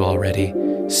told you already,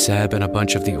 Seb and a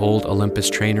bunch of the old Olympus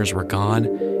trainers were gone,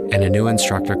 and a new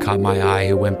instructor caught my eye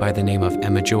who went by the name of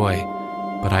Emma Joy,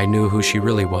 but I knew who she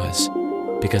really was,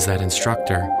 because that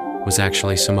instructor was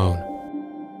actually Simone.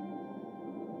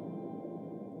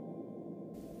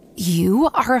 You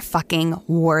are a fucking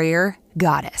warrior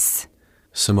goddess.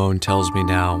 Simone tells me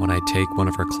now when I take one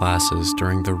of her classes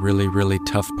during the really, really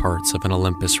tough parts of an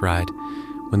Olympus ride,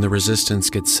 when the resistance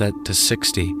gets set to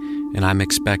 60 and I'm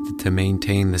expected to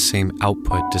maintain the same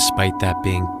output despite that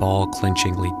being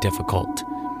ball-clenchingly difficult.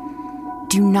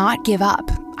 Do not give up.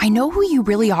 I know who you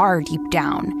really are deep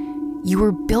down. You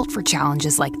were built for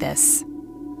challenges like this.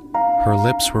 Her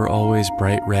lips were always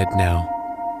bright red now.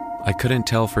 I couldn't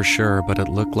tell for sure, but it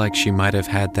looked like she might have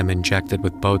had them injected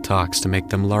with Botox to make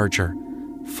them larger,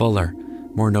 fuller,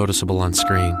 more noticeable on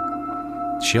screen.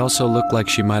 She also looked like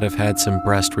she might have had some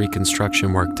breast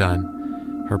reconstruction work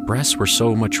done. Her breasts were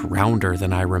so much rounder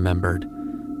than I remembered,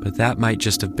 but that might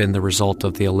just have been the result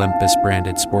of the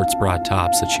Olympus-branded sports bra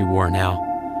tops that she wore now.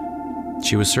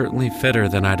 She was certainly fitter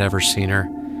than I'd ever seen her.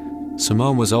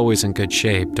 Simone was always in good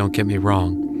shape, don't get me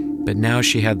wrong, but now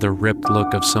she had the ripped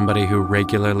look of somebody who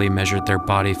regularly measured their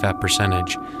body fat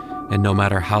percentage, and no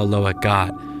matter how low it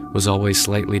got, was always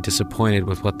slightly disappointed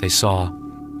with what they saw.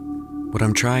 What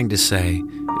I'm trying to say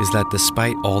is that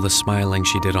despite all the smiling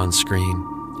she did on screen,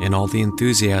 and all the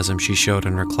enthusiasm she showed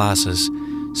in her classes,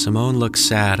 Simone looked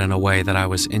sad in a way that I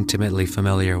was intimately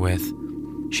familiar with.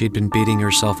 She'd been beating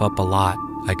herself up a lot,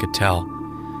 I could tell.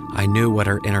 I knew what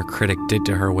her inner critic did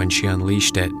to her when she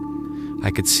unleashed it. I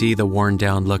could see the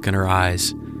worn-down look in her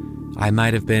eyes. I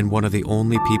might have been one of the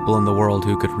only people in the world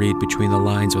who could read between the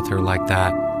lines with her like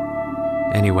that.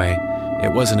 Anyway,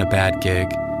 it wasn't a bad gig,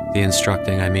 the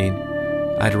instructing, I mean.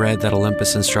 I'd read that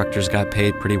Olympus instructors got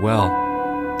paid pretty well.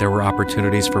 There were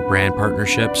opportunities for brand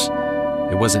partnerships.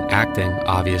 It wasn't acting,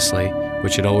 obviously,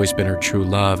 which had always been her true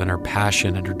love and her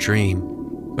passion and her dream,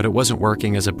 but it wasn't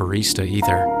working as a barista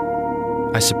either.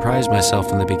 I surprised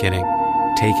myself in the beginning,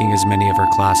 taking as many of her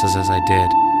classes as I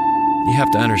did. You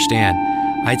have to understand,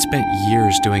 I'd spent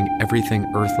years doing everything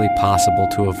earthly possible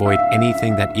to avoid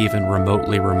anything that even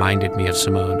remotely reminded me of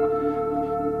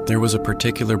Simone. There was a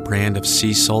particular brand of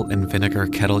sea salt and vinegar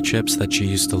kettle chips that she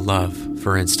used to love,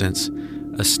 for instance,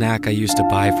 a snack I used to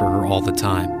buy for her all the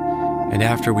time. And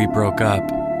after we broke up,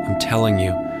 I'm telling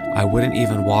you, I wouldn't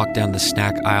even walk down the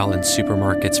snack aisle in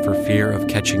supermarkets for fear of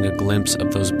catching a glimpse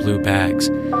of those blue bags,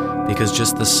 because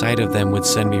just the sight of them would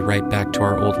send me right back to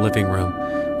our old living room,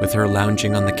 with her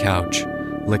lounging on the couch,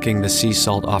 licking the sea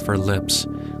salt off her lips,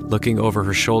 looking over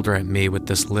her shoulder at me with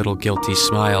this little guilty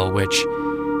smile, which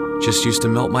just used to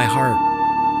melt my heart.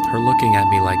 Her looking at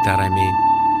me like that, I mean.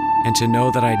 And to know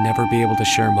that I'd never be able to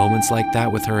share moments like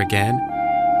that with her again,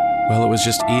 well, it was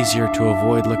just easier to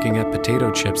avoid looking at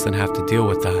potato chips than have to deal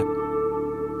with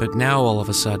that. But now, all of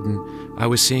a sudden, I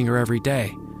was seeing her every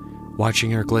day, watching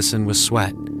her glisten with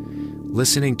sweat,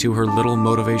 listening to her little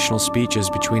motivational speeches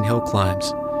between hill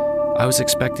climbs. I was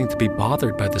expecting to be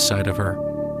bothered by the sight of her,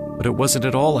 but it wasn't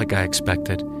at all like I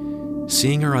expected.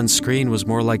 Seeing her on screen was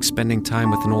more like spending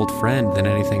time with an old friend than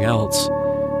anything else.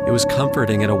 It was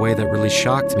comforting in a way that really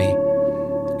shocked me.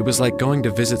 It was like going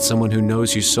to visit someone who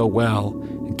knows you so well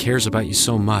and cares about you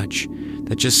so much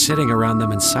that just sitting around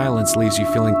them in silence leaves you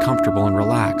feeling comfortable and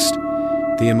relaxed.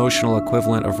 The emotional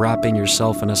equivalent of wrapping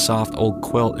yourself in a soft old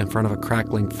quilt in front of a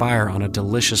crackling fire on a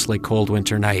deliciously cold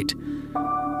winter night.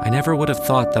 I never would have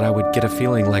thought that I would get a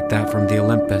feeling like that from the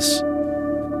Olympus.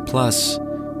 Plus,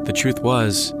 the truth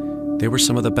was, they were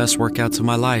some of the best workouts of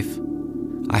my life.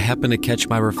 I happened to catch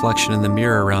my reflection in the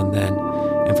mirror around then,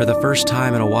 and for the first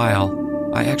time in a while,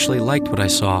 I actually liked what I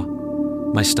saw.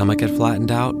 My stomach had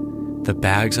flattened out, the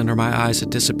bags under my eyes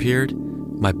had disappeared,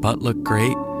 my butt looked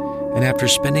great, and after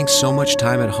spending so much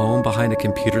time at home behind a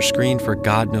computer screen for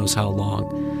God knows how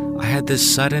long, I had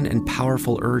this sudden and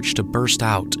powerful urge to burst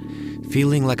out,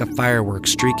 feeling like a firework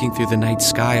streaking through the night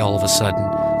sky all of a sudden,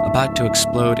 about to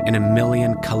explode in a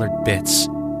million colored bits.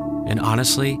 And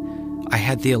honestly, I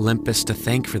had the Olympus to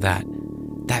thank for that.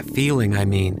 That feeling, I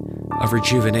mean, of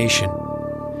rejuvenation.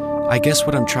 I guess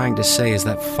what I'm trying to say is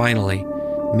that finally,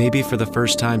 maybe for the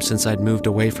first time since I'd moved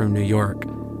away from New York,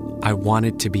 I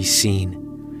wanted to be seen.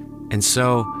 And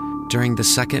so, during the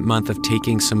second month of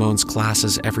taking Simone's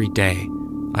classes every day,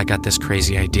 I got this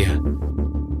crazy idea.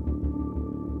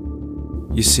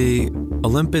 You see,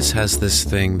 Olympus has this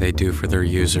thing they do for their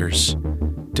users.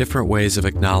 Different ways of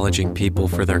acknowledging people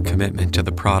for their commitment to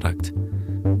the product.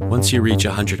 Once you reach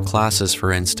 100 classes,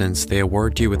 for instance, they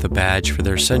award you with a badge for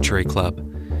their Century Club.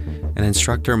 An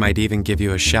instructor might even give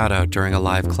you a shout-out during a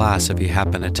live class if you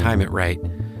happen to time it right.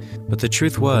 But the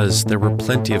truth was, there were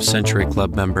plenty of Century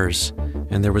Club members,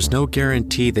 and there was no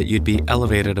guarantee that you'd be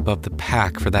elevated above the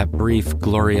pack for that brief,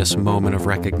 glorious moment of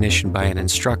recognition by an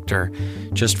instructor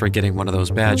just for getting one of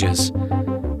those badges.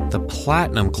 The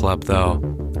Platinum Club, though,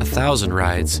 1,000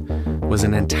 rides, was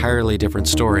an entirely different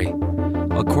story.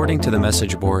 According to the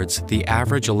message boards, the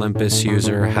average Olympus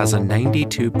user has a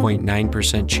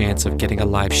 92.9% chance of getting a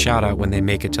live shout-out when they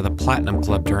make it to the Platinum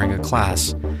Club during a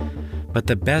class. But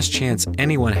the best chance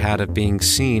anyone had of being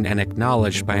seen and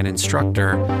acknowledged by an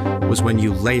instructor was when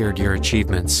you layered your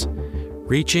achievements.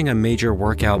 Reaching a major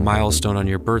workout milestone on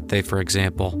your birthday, for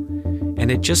example. And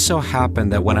it just so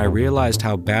happened that when I realized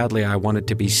how badly I wanted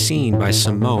to be seen by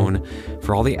Simone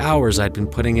for all the hours I'd been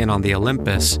putting in on the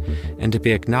Olympus, and to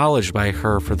be acknowledged by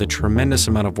her for the tremendous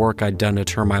amount of work I'd done to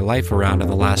turn my life around in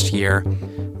the last year,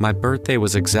 my birthday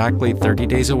was exactly 30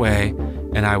 days away,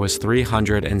 and I was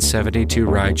 372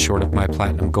 rides short of my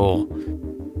platinum goal.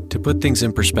 To put things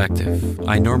in perspective,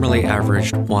 I normally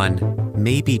averaged 1,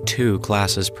 maybe 2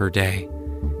 classes per day.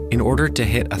 In order to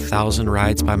hit 1,000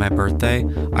 rides by my birthday,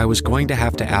 I was going to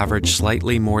have to average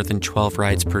slightly more than 12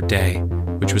 rides per day,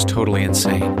 which was totally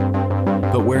insane.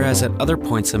 But whereas at other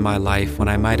points in my life when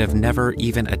I might have never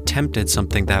even attempted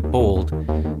something that bold,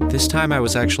 this time I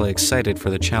was actually excited for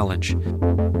the challenge.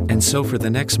 And so for the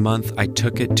next month, I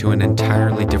took it to an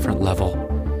entirely different level.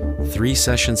 3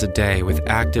 sessions a day with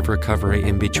active recovery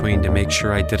in between to make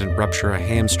sure I didn't rupture a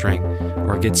hamstring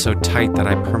or get so tight that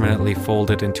I permanently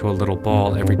folded into a little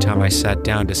ball every time I sat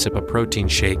down to sip a protein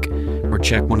shake or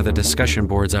check one of the discussion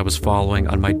boards I was following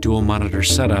on my dual monitor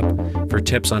setup for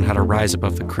tips on how to rise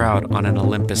above the crowd on an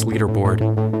Olympus leaderboard.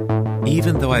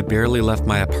 Even though I barely left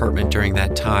my apartment during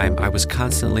that time, I was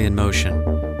constantly in motion,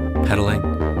 pedaling,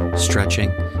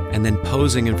 stretching, and then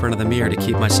posing in front of the mirror to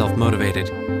keep myself motivated.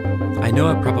 I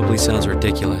know it probably sounds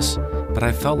ridiculous, but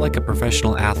I felt like a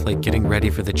professional athlete getting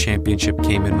ready for the championship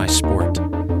game in my sport.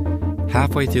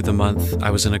 Halfway through the month,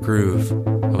 I was in a groove.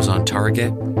 I was on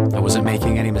target, I wasn't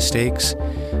making any mistakes,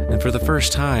 and for the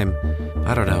first time,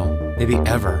 I don't know, maybe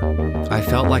ever, I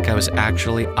felt like I was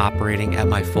actually operating at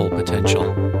my full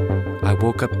potential. I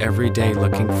woke up every day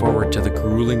looking forward to the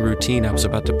grueling routine I was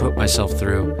about to put myself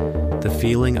through, The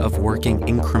feeling of working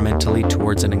incrementally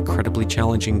towards an incredibly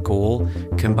challenging goal,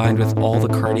 combined with all the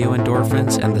cardio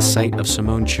endorphins and the sight of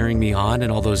Simone cheering me on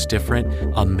in all those different,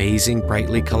 amazing,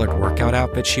 brightly colored workout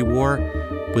outfits she wore,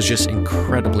 was just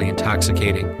incredibly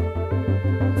intoxicating.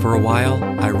 For a while,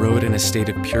 I rode in a state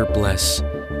of pure bliss,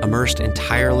 immersed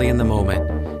entirely in the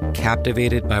moment,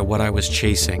 captivated by what I was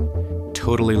chasing,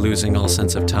 totally losing all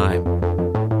sense of time.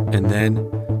 And then,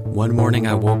 one morning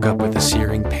I woke up with a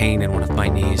searing pain in one of my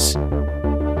knees.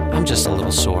 I'm just a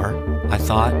little sore, I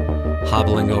thought,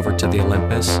 hobbling over to the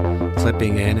Olympus,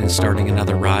 clipping in and starting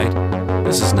another ride.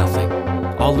 This is nothing.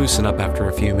 I'll loosen up after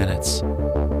a few minutes.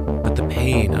 But the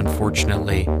pain,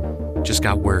 unfortunately, just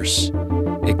got worse.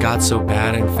 It got so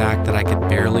bad, in fact, that I could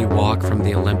barely walk from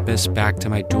the Olympus back to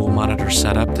my dual monitor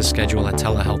setup to schedule a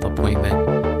telehealth appointment.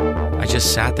 I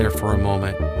just sat there for a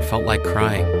moment and felt like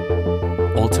crying.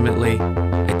 Ultimately,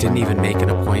 I didn't even make an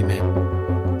appointment.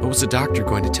 What was the doctor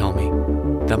going to tell me?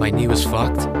 That my knee was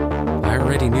fucked? I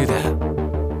already knew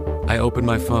that. I opened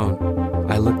my phone.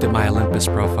 I looked at my Olympus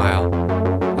profile.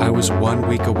 I was 1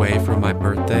 week away from my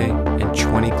birthday and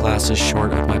 20 classes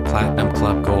short of my Platinum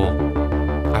Club goal.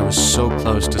 I was so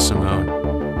close to Simone,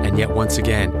 and yet once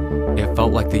again, it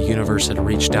felt like the universe had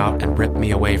reached out and ripped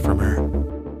me away from her.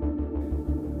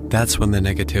 That's when the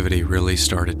negativity really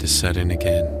started to set in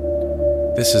again.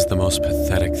 This is the most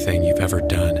pathetic thing you've ever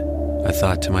done, I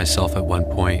thought to myself at one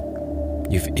point.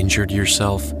 You've injured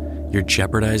yourself. You're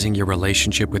jeopardizing your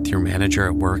relationship with your manager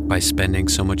at work by spending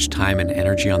so much time and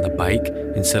energy on the bike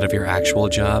instead of your actual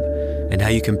job, and now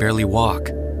you can barely walk.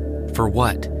 For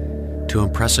what? To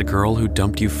impress a girl who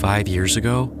dumped you 5 years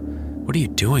ago? What are you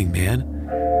doing, man?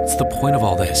 What's the point of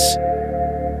all this?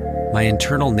 My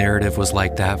internal narrative was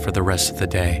like that for the rest of the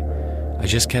day. I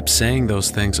just kept saying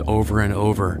those things over and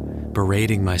over,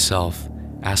 berating myself,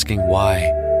 asking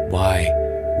why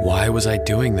was I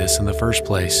doing this in the first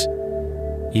place?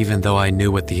 Even though I knew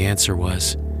what the answer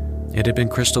was. It had been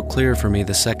crystal clear for me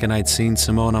the second I'd seen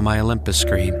Simone on my Olympus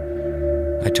screen.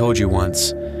 I told you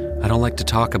once, I don't like to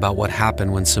talk about what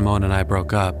happened when Simone and I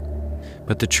broke up.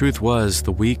 But the truth was,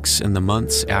 the weeks and the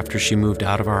months after she moved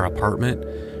out of our apartment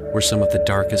were some of the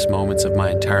darkest moments of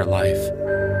my entire life.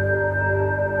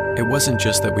 It wasn't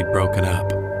just that we'd broken up,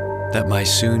 that my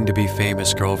soon-to-be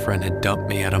famous girlfriend had dumped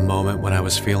me at a moment when I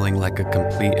was feeling like a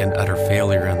complete and utter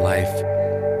failure in life.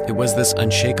 It was this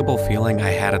unshakable feeling I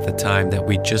had at the time that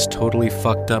we'd just totally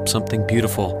fucked up something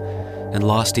beautiful and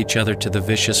lost each other to the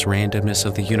vicious randomness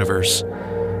of the universe,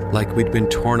 like we'd been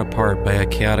torn apart by a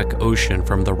chaotic ocean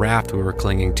from the raft we were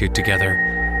clinging to together,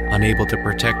 unable to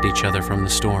protect each other from the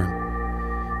storm.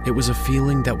 It was a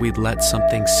feeling that we'd let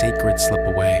something sacred slip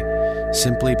away,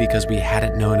 simply because we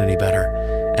hadn't known any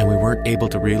better, and we weren't able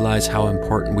to realize how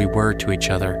important we were to each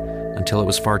other until it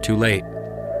was far too late.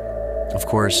 Of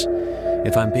course,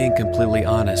 if I'm being completely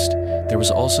honest, there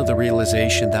was also the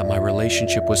realization that my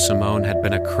relationship with Simone had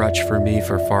been a crutch for me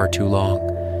for far too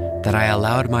long, that I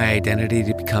allowed my identity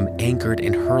to become anchored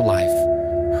in her life,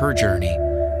 her journey,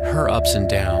 her ups and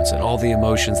downs, and all the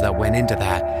emotions that went into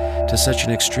that to such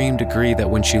an extreme degree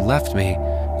that when she left me,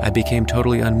 I became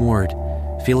totally unmoored,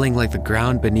 feeling like the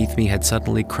ground beneath me had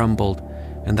suddenly crumbled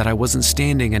and that I wasn't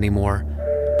standing anymore,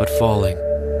 but falling.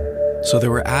 So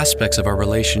there were aspects of our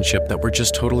relationship that were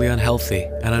just totally unhealthy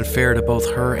and unfair to both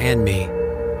her and me.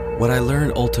 What I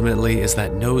learned ultimately is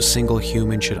that no single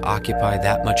human should occupy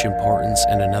that much importance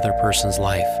in another person's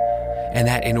life, and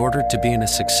that in order to be in a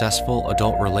successful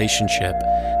adult relationship,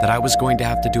 that I was going to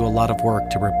have to do a lot of work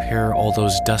to repair all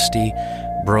those dusty,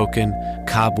 broken,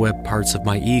 cobweb parts of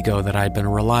my ego that I'd been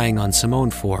relying on Simone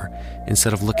for,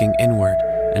 instead of looking inward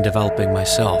and developing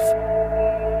myself.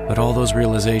 But all those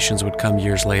realizations would come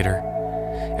years later.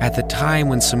 At the time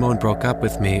when Simone broke up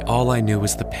with me, all I knew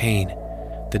was the pain,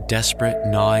 the desperate,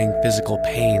 gnawing physical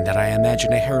pain that I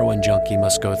imagine a heroin junkie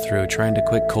must go through trying to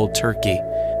quit cold turkey.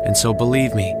 And so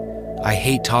believe me, I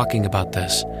hate talking about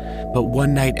this, but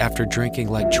one night after drinking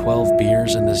like 12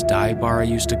 beers in this dive bar I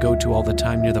used to go to all the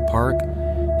time near the park,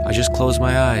 I just closed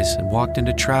my eyes and walked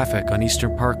into traffic on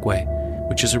Eastern Parkway,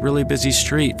 which is a really busy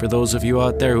street for those of you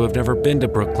out there who have never been to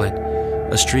Brooklyn,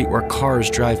 a street where cars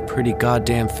drive pretty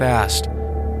goddamn fast.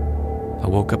 I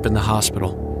woke up in the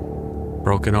hospital.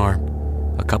 Broken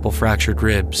arm, a couple fractured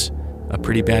ribs, a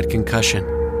pretty bad concussion.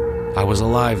 I was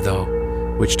alive though,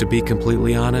 which to be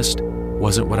completely honest,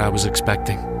 wasn't what I was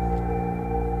expecting.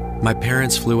 My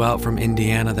parents flew out from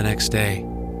Indiana the next day.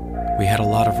 We had a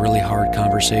lot of really hard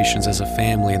conversations as a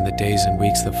family in the days and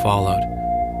weeks that followed.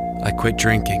 I quit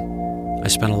drinking. I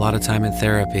spent a lot of time in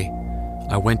therapy.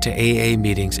 I went to AA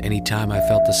meetings anytime I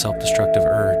felt a self-destructive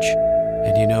urge.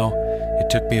 And you know, it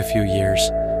took me a few years,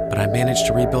 but I managed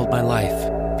to rebuild my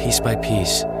life, piece by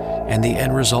piece, and the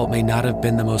end result may not have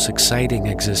been the most exciting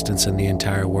existence in the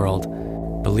entire world.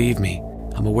 Believe me,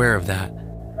 I'm aware of that,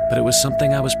 but it was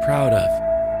something I was proud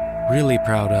of. Really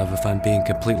proud of, if I'm being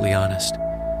completely honest.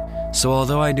 So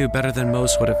although I knew better than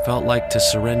most what it felt like to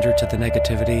surrender to the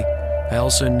negativity, I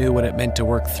also knew what it meant to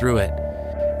work through it.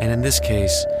 And in this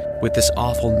case, with this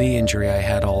awful knee injury I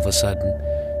had all of a sudden,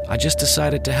 I just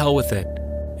decided to hell with it.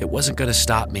 It wasn't going to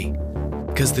stop me.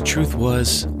 Because the truth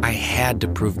was, I had to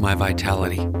prove my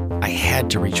vitality. I had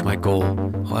to reach my goal,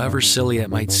 however silly it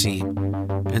might seem.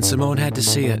 And Simone had to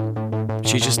see it.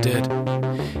 She just did.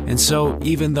 And so,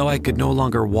 even though I could no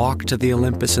longer walk to the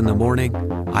Olympus in the morning,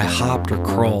 I hopped or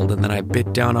crawled, and then I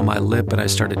bit down on my lip and I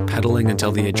started pedaling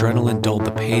until the adrenaline dulled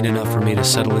the pain enough for me to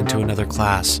settle into another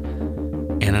class.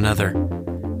 And another.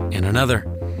 And another.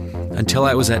 Until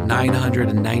I was at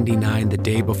 999 the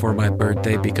day before my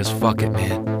birthday, because fuck it,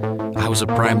 man. I was a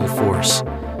primal force.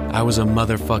 I was a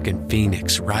motherfucking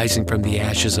phoenix, rising from the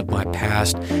ashes of my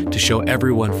past to show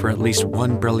everyone for at least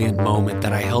one brilliant moment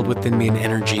that I held within me an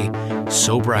energy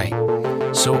so bright,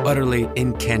 so utterly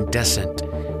incandescent,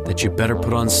 that you better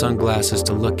put on sunglasses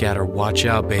to look at or watch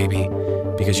out, baby,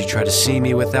 because you try to see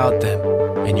me without them,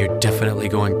 and you're definitely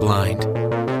going blind.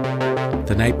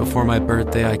 The night before my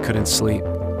birthday, I couldn't sleep.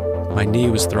 My knee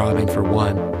was throbbing for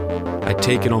one. I'd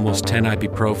taken almost 10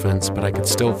 ibuprofens, but I could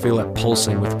still feel it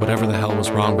pulsing with whatever the hell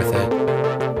was wrong with it.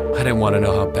 I didn't want to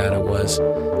know how bad it was.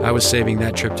 I was saving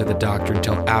that trip to the doctor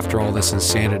until after all this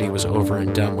insanity was over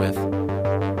and done with.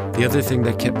 The other thing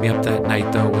that kept me up that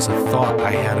night, though, was a thought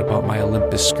I had about my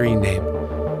Olympus screen name.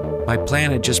 My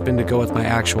plan had just been to go with my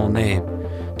actual name,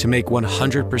 to make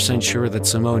 100% sure that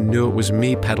Simone knew it was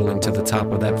me pedaling to the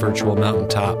top of that virtual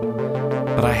mountaintop.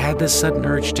 But I had this sudden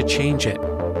urge to change it.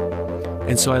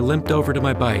 And so I limped over to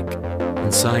my bike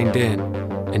and signed in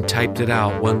and typed it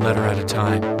out one letter at a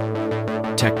time.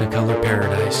 Technicolor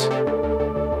Paradise.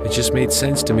 It just made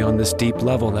sense to me on this deep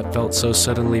level that felt so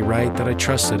suddenly right that I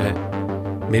trusted it.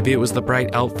 Maybe it was the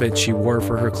bright outfit she wore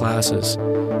for her classes,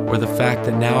 or the fact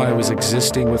that now I was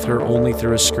existing with her only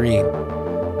through a screen.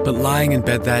 But lying in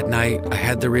bed that night, I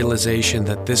had the realization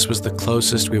that this was the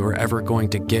closest we were ever going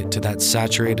to get to that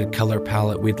saturated color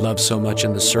palette we'd loved so much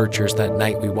in The Searchers that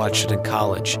night we watched it in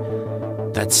college.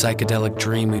 That psychedelic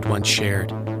dream we'd once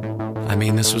shared. I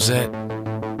mean, this was it.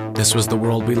 This was the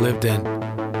world we lived in.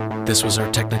 This was our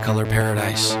Technicolor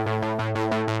paradise.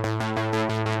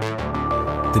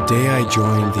 The day I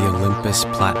joined the Olympus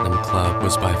Platinum Club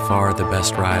was by far the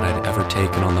best ride I'd ever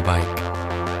taken on the bike.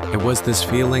 It was this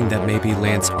feeling that maybe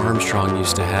Lance Armstrong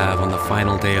used to have on the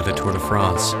final day of the Tour de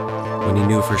France, when he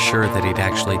knew for sure that he'd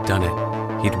actually done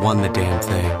it. He'd won the damn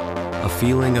thing. A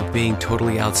feeling of being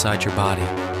totally outside your body,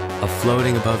 of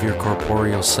floating above your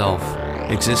corporeal self,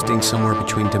 existing somewhere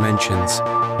between dimensions,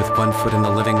 with one foot in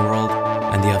the living world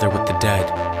and the other with the dead,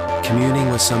 communing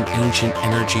with some ancient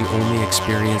energy only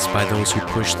experienced by those who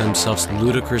push themselves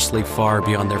ludicrously far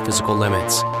beyond their physical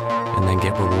limits, and then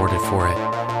get rewarded for it.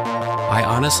 I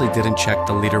honestly didn't check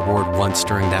the leaderboard once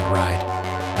during that ride.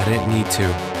 I didn't need to.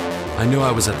 I knew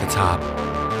I was at the top.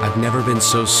 I've never been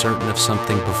so certain of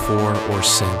something before or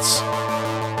since.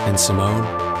 And Simone?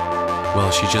 Well,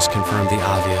 she just confirmed the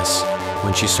obvious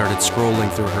when she started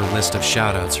scrolling through her list of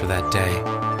shoutouts for that day.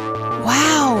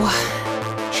 Wow,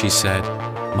 She said,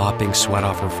 mopping sweat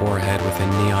off her forehead with a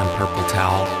neon purple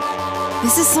towel.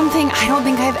 this is something I don't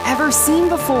think I've ever seen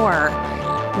before.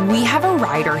 We have a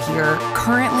rider here,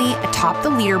 currently atop the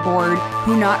leaderboard,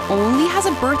 who not only has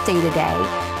a birthday today,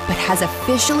 but has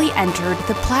officially entered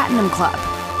the Platinum Club.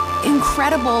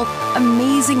 Incredible,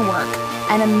 amazing work,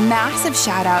 and a massive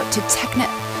shout out to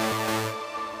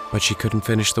But she couldn't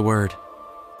finish the word.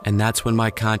 And that's when my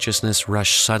consciousness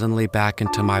rushed suddenly back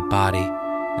into my body,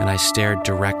 and I stared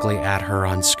directly at her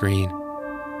on screen.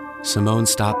 Simone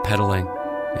stopped pedaling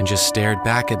and just stared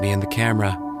back at me in the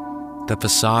camera. The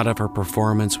facade of her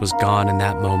performance was gone in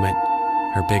that moment.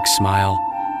 Her big smile,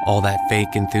 all that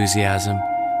fake enthusiasm,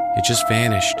 it just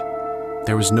vanished.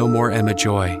 There was no more Emma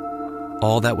Joy.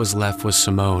 All that was left was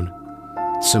Simone.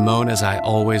 Simone as I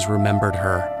always remembered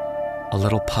her. A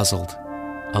little puzzled,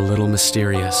 a little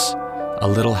mysterious, a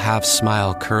little half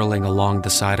smile curling along the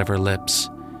side of her lips.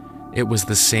 It was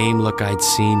the same look I'd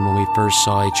seen when we first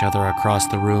saw each other across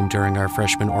the room during our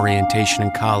freshman orientation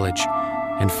in college,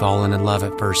 and fallen in love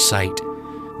at first sight,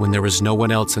 when there was no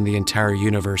one else in the entire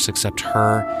universe except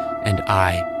her and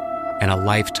I, and a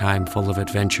lifetime full of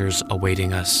adventures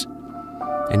awaiting us.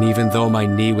 And even though my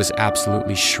knee was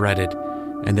absolutely shredded,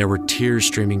 and there were tears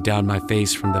streaming down my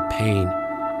face from the pain,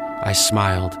 I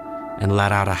smiled and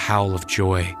let out a howl of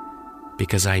joy,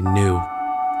 because I knew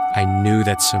I knew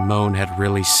that Simone had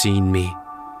really seen me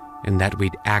and that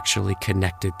we'd actually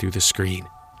connected through the screen.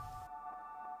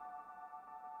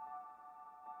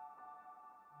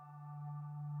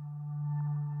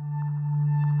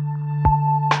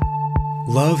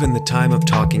 Love in the Time of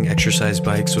Talking Exercise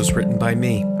Bikes was written by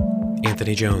me,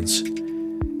 Anthony Jones.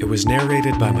 It was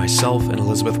narrated by myself and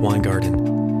Elizabeth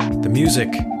Weingarten. The music,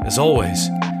 as always,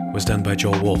 was done by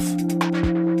Joel Woolf.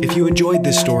 If you enjoyed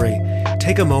this story,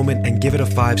 take a moment and give it a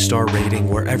 5-star rating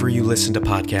wherever you listen to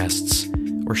podcasts,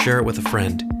 or share it with a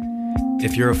friend.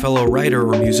 If you're a fellow writer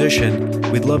or musician,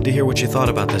 we'd love to hear what you thought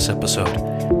about this episode.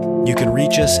 You can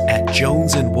reach us at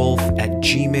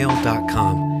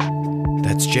jonesandwolf@gmail.com.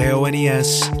 That's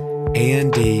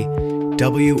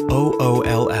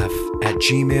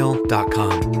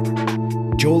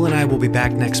JONESANDWOOLF@gmail.com. Joel and I will be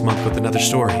back next month with another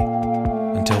story.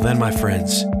 Until then, my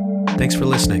friends, thanks for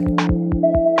listening.